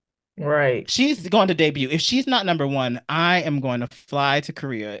 Right. She's going to debut. If she's not number one, I am going to fly to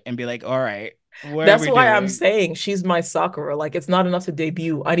Korea and be like, all right, what are That's we why I'm doing? saying she's my Sakura. Like, it's not enough to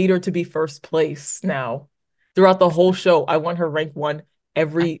debut. I need her to be first place now. Throughout the whole show, I want her rank one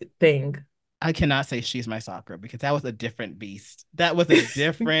everything. I cannot say she's my Sakura because that was a different beast. That was a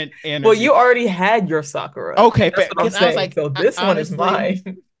different Well, energy. you already had your Sakura. Okay, That's fair. what I'm Because I was saying. like, So this one is honestly,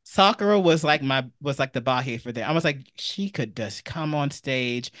 mine. Sakura was like the Bahe for them. I was like, she could just come on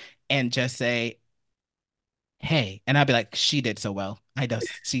stage and just say, "Hey," and I'd be like, she did so well. I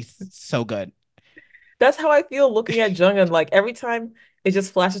just she's so good. That's how I feel looking at Jungin. Like every time it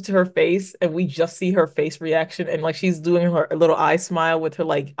just flashes to her face and we just see her face reaction and like she's doing her little eye smile with her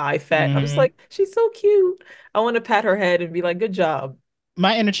like eye fat. I'm just Hmm. like, she's so cute. I want to pat her head and be like, good job.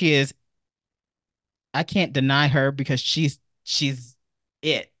 My energy is I can't deny her because she's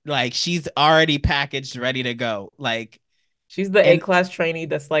it. Like she's already packaged, ready to go. Like She's the and A-class trainee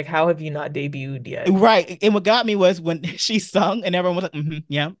that's like, how have you not debuted yet? right. And what got me was when she sung and everyone was like,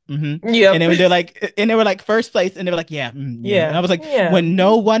 yeah, And Yep. then when they're like, and they were like first place, and they were like, yeah, yeah. And I Yeah. was like, Yeah. when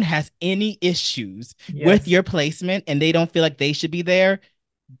no one has any issues with Yes. your placement and they don't feel like they should be there,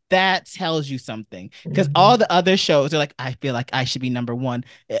 that tells you something. Because all Hmm. the other shows are like, I feel like I should be number one.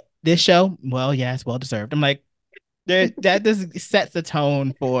 This show, well, yeah, it's well deserved. I'm like, that just sets the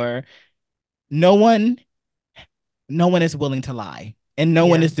tone for no one, no one is willing to lie, and no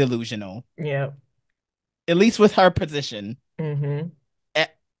one Yeah. is delusional. Yeah. At least with her position. Hmm. eh,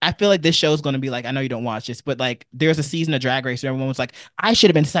 I feel like this show is going to be like, I know you don't watch this, but like there's a season of Drag Race where everyone was like, I should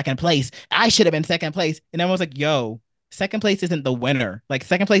have been second place. I should have been second place. And everyone was like, yo, second place isn't the winner. Like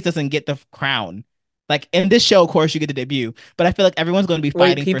second place doesn't get the crown. Like in this show, of course, you get the debut, but I feel like everyone's going to be Wait,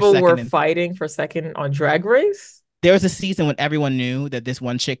 fighting for people were second. And fighting for second on Drag Race? there was a season when everyone knew that this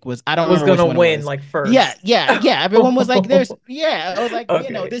one chick was, I don't Was remember which gonna one it win was. like Yeah, first. yeah, yeah. Everyone was like, I was like,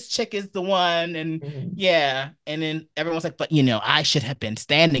 Okay. this chick is the one. And Mhm. yeah. And then everyone was like, but I should have been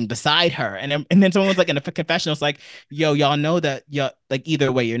standing beside her. And then someone was like in the confessional, it's like, yo, y'all know that, like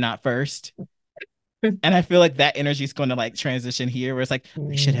either way, you're not first. And I feel like that energy is going to like transition here where it's like,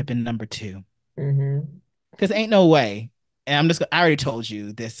 we should have Mhm. been number two. Mhm. Because ain't no way. And I already told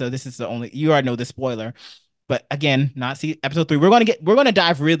you this. So this is the only, you already know the spoiler. But again, not see episode three. We're gonna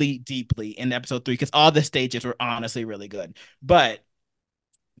dive really deeply in episode three because all the stages were honestly really good. But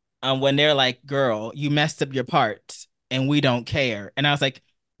when they're like, "Girl, you messed up your parts, and we don't care," and I was like,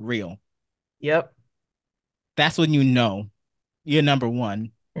 "Real." Yep. That's when you know you're number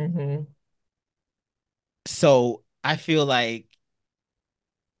one. Mhm. So I feel like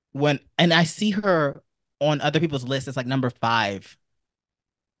and I see her on other people's lists, it's like number 5.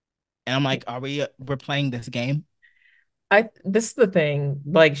 And I'm like, we're playing this game? I this is the thing.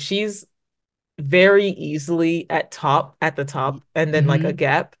 Like she's very easily at the top, and then like a Mm-hmm.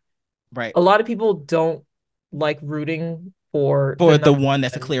 gap. Right. A lot of people don't like rooting for the For the number one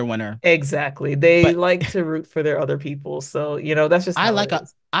that's a one. clear winner. Exactly. They But like to root for their other people. So, that's just I how it like a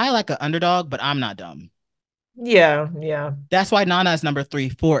is. I like an underdog, but I'm not dumb. Yeah, yeah. That's why Nana is number 3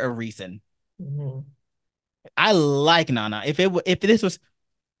 for a reason. Mhm. I like Nana. If this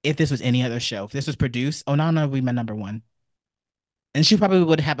was any other show, if this was produced, oh Nana would be my number 1. And she probably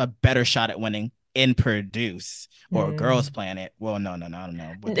would have a better shot at winning in produce or Girls Mm. Planet. Well, no, I don't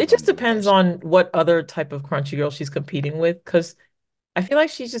know what they're It gonna just do with that depends show. on what other type of Crunchyroll she's competing with, because I feel like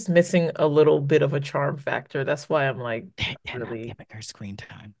she's just missing a little bit of a charm factor. That's why I'm like not They're not really. giving her screen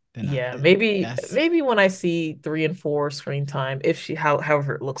time. They're not. Yeah, maybe That's maybe when I see 3 and 4 screen time, if she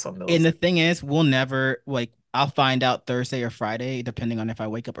however it looks on and those. the thing is, we'll never like. I'll find out Thursday or Friday, depending on if I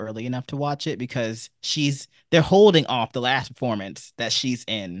wake up early enough to watch it, because they're holding off the last performance that she's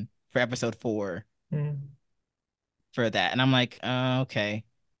in for episode 4 Mm. for that, and I'm like, okay,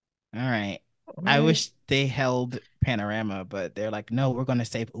 all right. All I right. wish they held Panorama, but they're like, no, we're gonna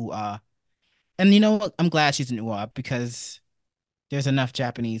save UA. And you know what? I'm glad she's in UA because there's enough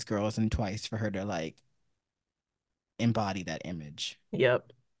Japanese girls in Twice for her to like embody that image.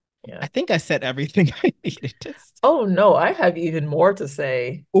 Yep. I Yeah. think I said everything I needed to say. Oh no, I have even more to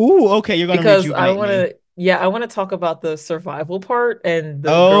say Ooh, okay, you're gonna because I rejuvenate want me. to, yeah, I want to talk about the survival part and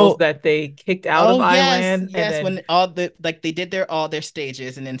the girls Oh, that they kicked out of oh yes, Island, and yes. then When all the like they did all their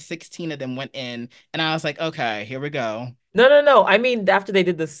stages, and then 16 of them went in, and I was like, okay, here we go. no, no, no. I mean, after they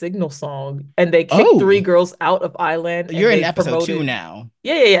did the Signal song and they kicked Oh, 3 girls out of Island and you're in they episode 2 promoted. now.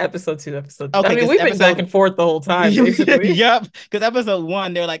 Yeah, yeah, yeah. Episode 2, episode 2. I Okay, mean, because we've been back episode and forth the whole time, basically. yep. Because episode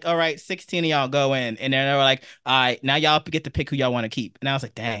 1, they're like, all right, 16 of y'all go in. And then they were like, all right, now y'all get to pick who y'all want to keep. And I was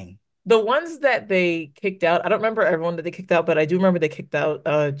like, dang. The ones that they kicked out, I don't remember everyone that they kicked out, but I do remember they kicked out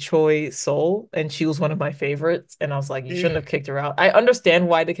Choi Sol, and she was one of my favorites. And I was like, you shouldn't have kicked her out. I understand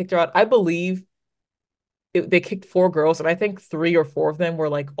why they kicked her out. I believe they kicked 4 girls, and I think 3 or 4 of them were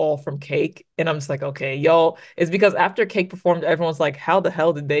like all from Cake. And I'm just like, okay, y'all, it's because after Cake performed, everyone's like, how the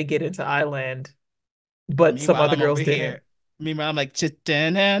hell did they get into Island, but some Meanwhile, other I'm over girls didn't? here. Meanwhile, I'm like,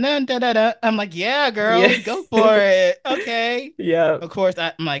 da-da-da-da-da. I'm like, yeah, Yeah. girl, go for it. Okay. Yeah. Of course,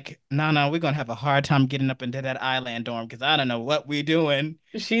 I'm like, no, we're gonna have a hard time getting up into that island dorm because I don't know what we're doing.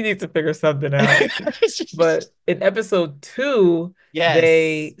 She needs to figure something out. But in episode 2,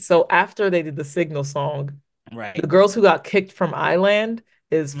 Yes. so after they did the Signal song, Right. the girls who got kicked from Island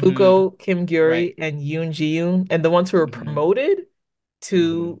is Mm-hmm. Fuko, Kim Right. Gyuri, and Yoon Jiyoon. And the ones who were Mm-hmm. Mm-hmm.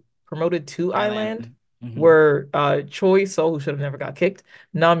 promoted to Island Island. Mm-hmm. were Choi So, who should have never got kicked,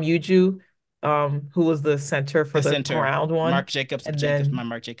 Nam Yuju, who was the center for The the center. ground one, Mark Jacobs. and Jacobs. My then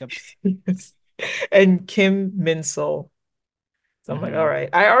Mark Jacobs. and Kim Min So. So I'm like, all Mm-hmm. right.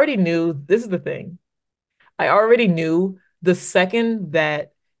 I already knew this is the thing. I already knew the second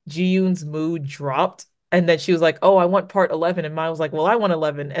that Ji-yoon's mood dropped and then she was like, "Oh, I want part 11." And Mai was like, "Well, I want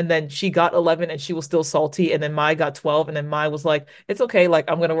 11." And then she got 11 and she was still salty and then Mai got 12 and then Mai was like, "It's okay, like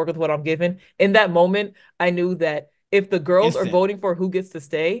I'm going to work with what I'm given." In that moment, I knew that if the girls are Instant. voting for who gets to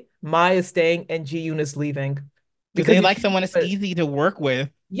stay, Mai is staying and Ji-yoon is leaving. Because Because they you like can't someone that's put easy to work with.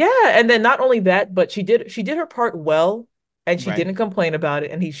 yeah, and then not only that, but she did her part well, and she Right. didn't complain about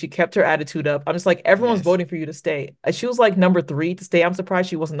it, and she kept her attitude up. I'm just like everyone's Yes. voting for you to stay. She was like number 3 to stay. I'm surprised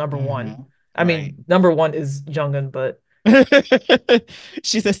she wasn't number 1. Mm-hmm. I Right. mean, number 1 is Jungkook, but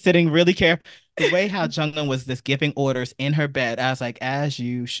She's just sitting really careful. The way how Jungkook was just giving orders in her bed, I was like, as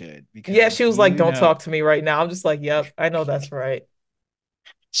you should, yeah, she because was like, you "Don't know talk to me right now." I'm just like, "Yep, I know that's right."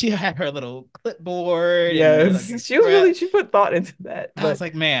 she had her little clipboard and Yes, like a she was really script. she put thought into that, I was but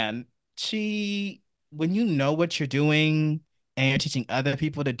like, man, she when you know what you're doing and you're teaching other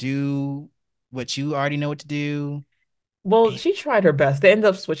people to do what you already know what to do. well, it- she tried her best. They ended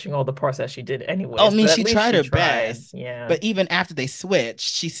up switching all the parts that she did oh, I anyways, mean, but at she least tried she her tried. best, Yeah. but even after they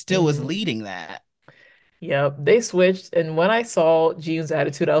switched, she still was Mhm. leading that. Yep, they switched. And when I saw Jiun's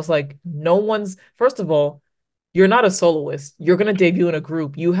attitude, I was like, no one's, first of all, you're not a soloist. You're going to debut in a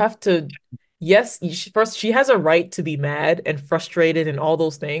group. You have to, yes, first, she has a right to be mad and frustrated and all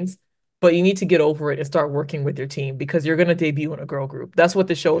those things, but you need to get over it and start working with your team because you're going to debut in a girl group. That's what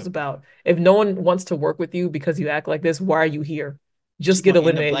the show is Yep. about. If no one wants to work with you because you act like this, why are you here? She Just get gonna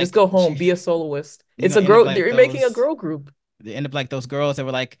end up eliminated. Just like go home. she Be a soloist. you're It's a gonna end up girl. like You're making a those girl group. they end up like those girls that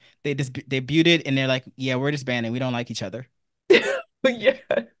were like they just debuted and they're like, yeah, we're disbanding. We don't like each other. Yeah.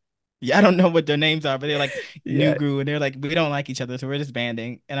 Yeah, I don't know what their names are, but they're like new Yeah. group, and they're like, we don't like each other, so we're just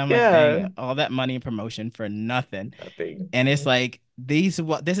banding. And I'm like, Yeah. dang, all that money and promotion for nothing. Nothing. And it's Mm-hmm. like these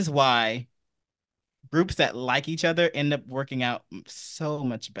what this is why groups that like each other end up working out so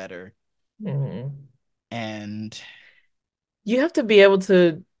much better. Mm-hmm. And You have to be able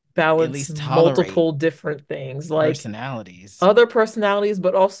to at balance least tolerate multiple different things, like personalities. other personalities,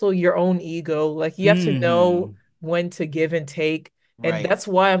 but also your own ego. Like you have to know Hmm. when to give and take. And Right, that's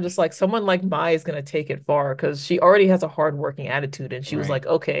why I'm just like, someone like Mai is gonna take it far because she already has a hardworking attitude and she was right. like,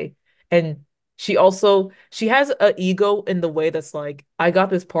 okay. And she has an ego in the way that's like, I got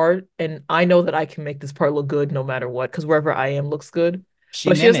this part and I know that I can make this part look good no matter what, because wherever I am looks good. She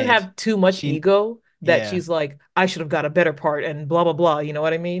But she doesn't nened. have too much She, ego that yeah. she's like, I should have got a better part and blah blah blah. You know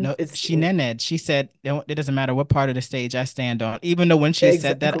what I mean? No, It's she nened. She said, it doesn't matter what part of the stage I stand on. Even though when she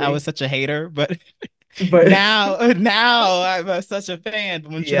said that, I was exactly. such a hater, but But now I'm such a fan.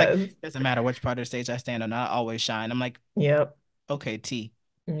 But when she's like, yes. doesn't matter which part of the stage I stand on, I always shine. I'm like, Yep. okay, T.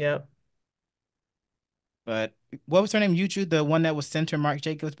 Yep. But what was her name? Yuju, the one that was center Mark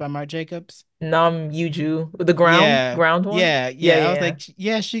Jacobs by Mark Jacobs. Nam Yuju, the Yeah, ground one. yeah, Yeah, yeah. I was yeah, like,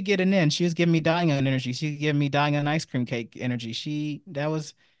 yeah, she get an in. She was giving me dying on energy. She giving me dying on ice cream cake energy. That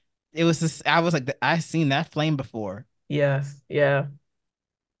was, it was this. I was like, I seen that flame before. yes, yeah.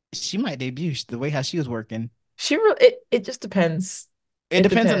 She might debut the way how she was working. It just depends. It It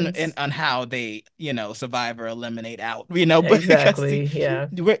depends depends. on how they, survive or eliminate out, but because Exactly. Yeah.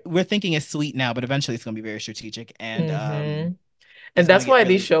 we're thinking it's sweet now, but eventually it's gonna be very strategic and Hmm. it's And gonna that's get why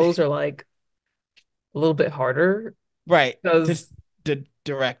these really shows are like a little bit harder right because to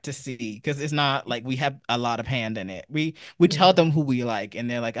direct to see because it's not like we have a lot of hand in it. We tell Mhm. them who we like and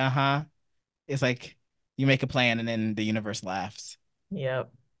they're like, uh-huh. It's like you make a plan and then the universe laughs.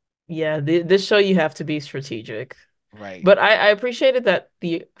 Yep. Yeah, this show you have to be strategic. Right. But I appreciated that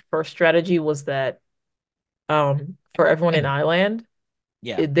the first strategy was that for everyone in Island,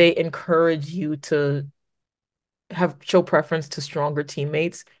 Yeah. they encourage you to have show preference to stronger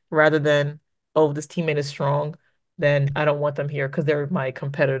teammates rather than, oh, this teammate is strong, then I don't want them here because they're my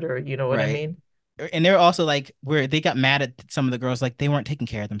competitor. You know what I Right. mean? And they're also like where they got mad at some of the girls like they weren't taking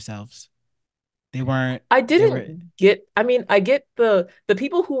care of themselves. They weren't I they were didn't get, I mean, I get the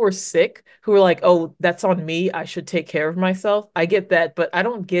people who were sick who were like, oh, that's on me. I should take care of myself. I get that, but I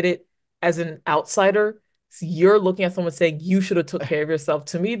don't get it as an outsider. So you're looking at someone saying you should have took care of yourself.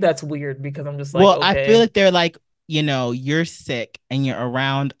 To me, that's weird because I'm just like, well, I feel okay, like they're like, you're sick and you're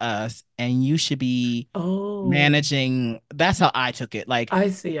around us and you should be oh, managing. That's how I took it. Like, I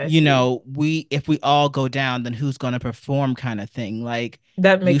see, I see. we if we all go down, then who's going to perform kind of thing. Like,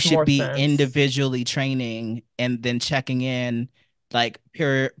 That you makes should more be sense. individually training and then checking in like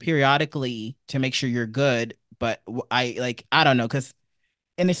periodically to make sure you're good. But I don't know because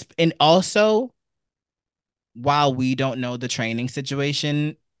and also while we don't know the training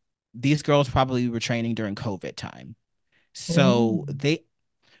situation, these girls probably were training during COVID time. So Mm,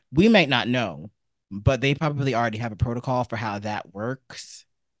 we might not know, but they probably already have a protocol for how that works.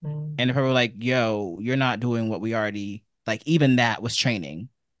 And mm. if I were like, yo, you're not doing what we already like, even that was training.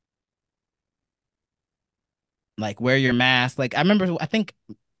 Like wear your mask. Like I remember, I think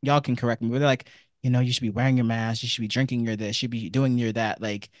y'all can correct me, but they're like, you should be wearing your mask, you should be drinking your this, you should be doing your that.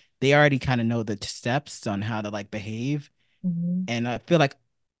 Like they already kind of know the steps on how to like behave. Mhm. And I feel like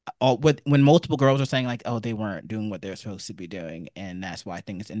when multiple girls are saying like, oh, they weren't doing what they're supposed to be doing, and that's why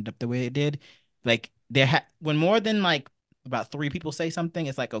things ended up the way it did. Like when more than like about three people say something,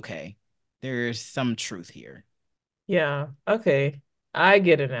 it's like okay, there's some truth here. Yeah. Okay. I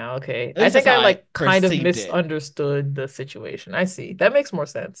get it now. Okay. At I least that's think how I I like kind of perceived it. misunderstood the situation. I see. That makes more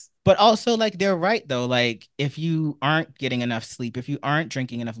sense. But also like they're right though. Like if you aren't getting enough sleep, if you aren't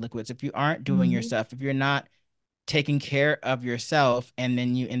drinking enough liquids, if you aren't doing your Hmm. stuff, if you're not taking care of yourself and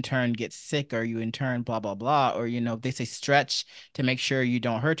then you in turn get sick or you in turn blah blah blah or they say stretch to make sure you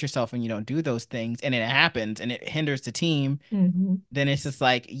don't hurt yourself and you don't do those things and it happens and it hinders the team, Hmm. then it's just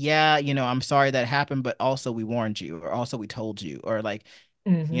like yeah, I'm sorry that happened, but also we warned you or also we told you or like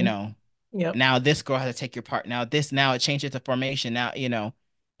you Hmm. know Yep. now this girl has to take your part, now it changes the formation now,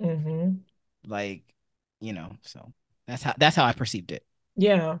 Hmm. like so that's how I perceived it.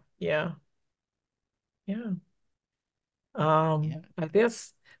 Yeah. Yeah. Yeah. Yeah. I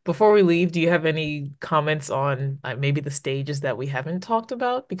guess before we leave, do you have any comments on maybe the stages that we haven't talked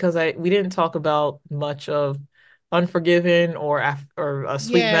about? Because we didn't talk about much of Unforgiven or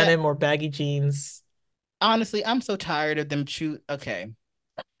Sweet Yeah, Venom or Baggy Jeans. honestly I'm so tired of them shoot. Okay,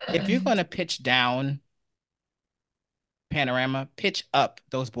 if you're going to pitch down Panorama, pitch up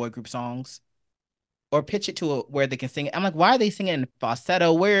those boy group songs or pitch it to where they can sing it. I'm like, why are they singing in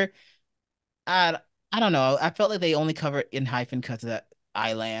falsetto? Where I I don't know. I felt like they only covered in hyphen because of that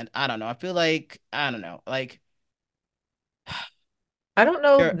island. I don't know. I feel like I don't know. Like I don't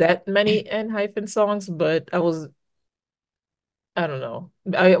know they're that many N hyphen songs, but I don't know.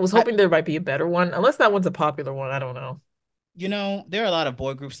 I was I hoping there might be a better one, unless that one's a popular one. I don't know. there are a lot of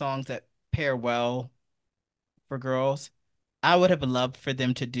boy group songs that pair well for girls. I would have loved for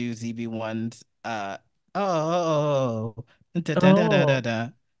them to do ZB1's oh da da da da da Oh. da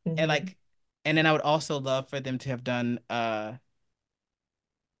and Hmm. like and then I would also love for them to have done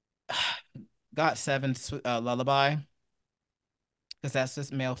Got Seven Lullaby because that's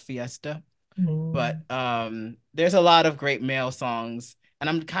just male fiesta. But Mm. there's a lot of great male songs, and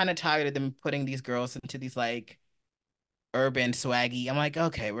I'm kind of tired of them putting these girls into these like urban swaggy. I'm like,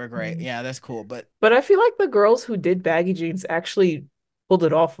 okay, we're great. Mm. Yeah, that's cool. But But I feel like the girls who did baggy jeans actually pulled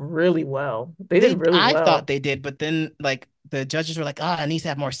it off really well. They did really I thought well. they did, but then like the judges were like, oh, it needs to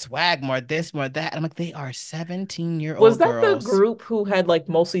have more swag, more this, more that. And I'm like, they are 17-year-old Was old that the girls. group who had like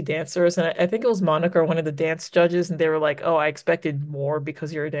mostly dancers? And I think it was Monica or one of the dance judges, and they were like, "Oh, I expected more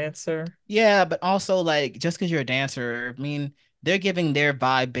because you're a dancer." Yeah, but also like just because you're a dancer, I mean, they're giving their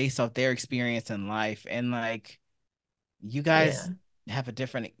vibe based off their experience in life. And like you guys Yeah. have a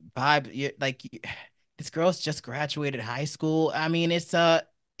different vibe. This girl's just graduated high school. I mean, it's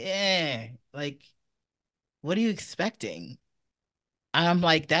like what are you expecting? I'm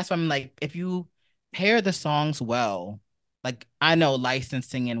like, that's why I'm like, if you pair the songs well, like I know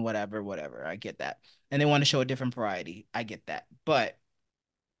licensing and whatever, whatever, I get that. And they want to show a different variety. I get that. But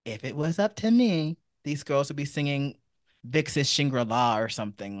if it was up to me, these girls would be singing Vix's Shangri-La or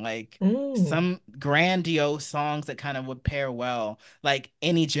something, like Mm, some grandiose songs that kind of would pair well. Like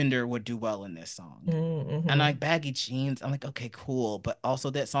any gender would do well in this song. And mm-hmm, like baggy jeans, I'm like, okay, cool. But also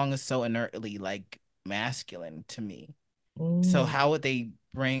that song is so inertly like masculine to me. So mm, how would they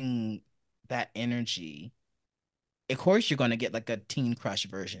bring that energy? Of course, you're going to get like a Teen Crush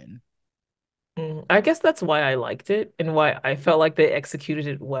version. mm. I guess that's why I liked it and why I felt like they executed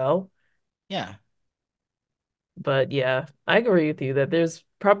it well. Yeah, But yeah, I agree with you that there's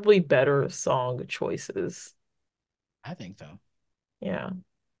probably better song choices. I think so. Yeah.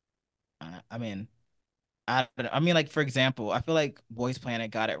 I mean, I mean, like for example, I feel like Boys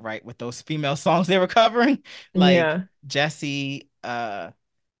Planet got it right with those female songs they were covering, like Yeah. Jessie,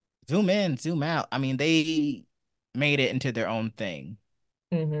 Zoom In, Zoom Out. I mean, they made it into their own thing.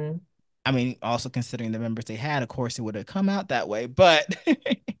 Hmm. I mean, also considering the members they had, of course, it would have come out that way, but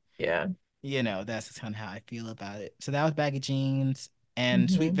Yeah. that's kind of how I feel about it. So that was Baggy Jeans and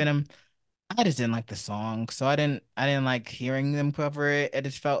Sweet Hmm. Venom. I just didn't like the song, so I didn't like hearing them cover it. It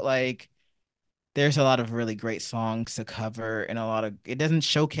just felt like there's a lot of really great songs to cover and a lot of it doesn't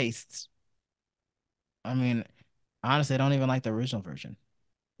showcase. I mean, honestly, I don't even like the original version.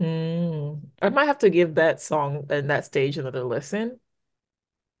 Mm. I might have to give that song and that stage another listen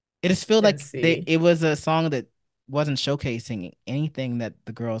It just feel and like see. it was a song that wasn't showcasing anything that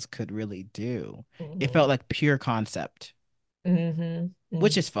the girls could really do. It Hmm. felt like pure concept, Hmm.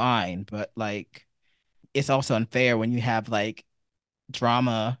 which Hmm. is fine, but like it's also unfair when you have like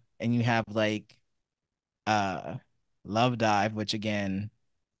drama and you have like uh Love Dive, which again,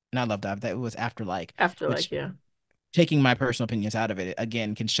 not Love Dive, that was After Like, After like, which yeah. taking my personal opinions out of it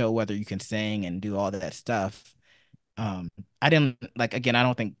again can show whether you can sing and do all that stuff. Um, I didn't like again. I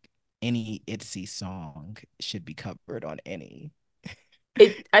don't think any ITZY song should be covered on any.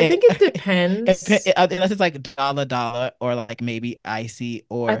 I think it depends. Unless it's like Dollar Dollar or like maybe Icy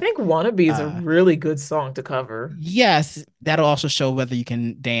I or think Wannabe is a uh really good song to cover. yes, that'll also show whether you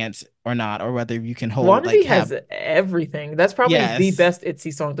can dance or not, or whether you can hold like Wannabe have has everything. That's probably the yes, best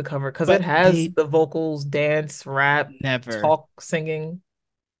ITZY song to cover because it but has they the vocals, dance, rap, never. talk, singing.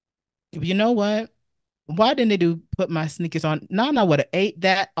 You know what? Why didn't they do put my sneakers on? Nana would have ate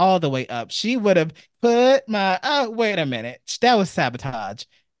that all the way up. She would have put my oh wait a minute. That was sabotage.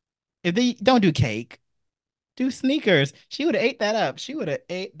 If they don't do cake, do sneakers. She would have ate that up. She would have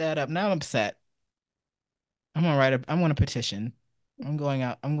ate that up. Now I'm upset. I'm gonna petition. I'm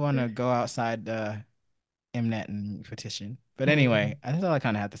gonna go outside Mnet and petition. But anyway, Mm. that's all I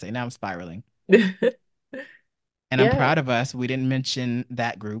kind of have to say. Now I'm spiraling. And I'm Yeah. proud of us. We didn't mention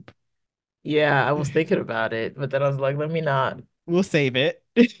that group. Yeah, I was thinking about it, but then I was like, let me not. We'll save it.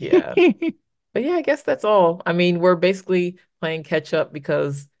 Yeah. But yeah, I guess that's all. I mean, we're basically playing catch up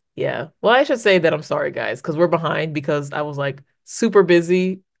because, yeah. Well, I should say that I'm sorry, guys, because we're behind because I was like super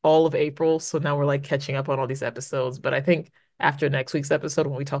busy all of April. So now we're like catching up on all these episodes. But I think after next week's episode,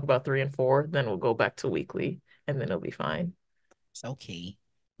 when we talk about three and four, then we'll go back to weekly and then it'll be fine. It's okay.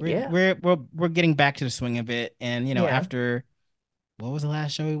 Yeah. We're getting back to the swing of it, and Yeah. after what was the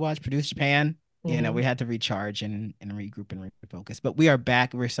last show we watched? Produce Japan. We Hmm. had to recharge and regroup and refocus. But we are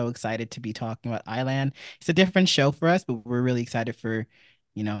back. We're so excited to be talking about Island. It's a different show for us, but we're really excited for,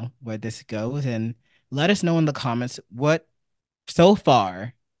 where this goes. And let us know in the comments what so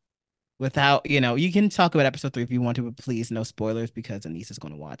far, without, you can talk about episode 3 if you want to, but please no spoilers because Anissa's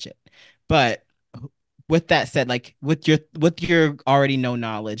going to watch it. But with that said, like with your already know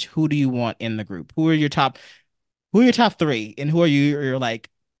knowledge, who do you want in the group? Who are your top three, and who are your like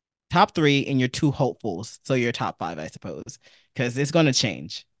top three and your two hopefuls? So your top five, I suppose, because it's going to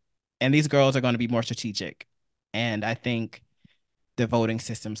change, and these girls are going to be more strategic, and I think the voting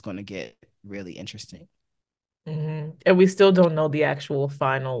system's going to get really interesting. And we still don't know the actual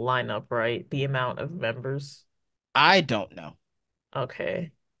final lineup, right? The amount of members. I don't know.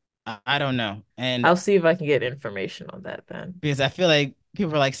 Okay. I don't know, and I'll see if I can get information on that then. because I feel like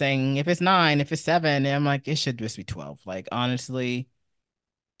people are like saying if it's nine, if it's seven, and I'm like it should just be 12. Like honestly,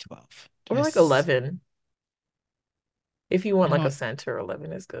 12. Or like Just 11. If you I want like a don't. center,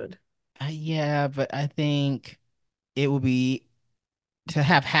 11 is good. Yeah, but I think it will be to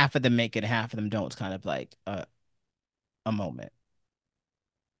have half of them make it, half of them don't. It's kind of like a moment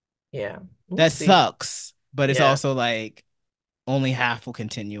Yeah, we'll that see. sucks, but it's Yeah, also like only half will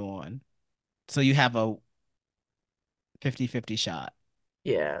continue on. So you have a 50-50 shot.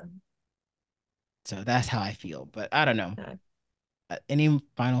 yeah. So that's how I feel. But I don't know. Yeah. Any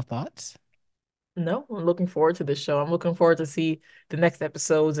final thoughts? No, I'm looking forward to this show. I'm looking forward to see the next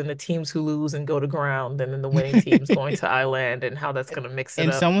episodes and the teams who lose and go to ground, and then the winning teams going to Island and how that's gonna mix it And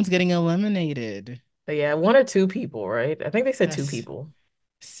up. someone's getting eliminated. But yeah, one or two people, right? I think they said two That's people.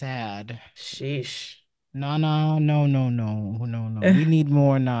 sad. Sheesh. Nana, no, no, no, no, no. We need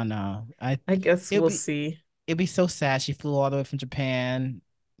more Nana. I guess it'll we'll be see. it'll be so sad. She flew all the way from Japan,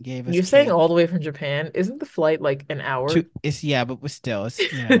 gave us You're saying all cake. the way from Japan. Isn't the flight like an hour? It's yeah, but still, it's.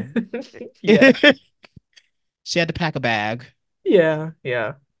 Yeah. She had to pack a bag. Yeah.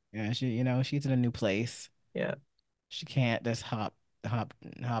 Yeah. Yeah, she's in a new place. Yeah. She can't just hop, hop,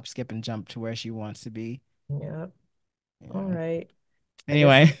 skip, and jump to where she wants to be. Yeah. All Yeah. right. I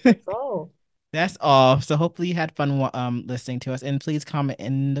guess Anyway, that's all. that's all. So hopefully you had fun listening to us, and please comment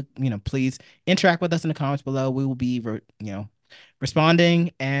in the please interact with us in the comments below. We will be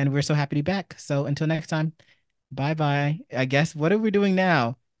responding, and we're so happy to be back. So until next time, bye bye. I guess what are we doing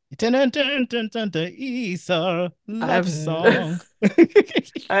now? Dun, dun, dun, dun, dun, dun, Issa I love have song.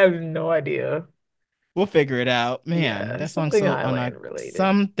 I have no idea. We'll figure it out. Man, Yeah, that song's something so Island related.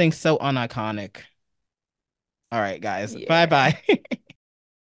 something so uniconic. All right, guys. Bye Yeah. bye.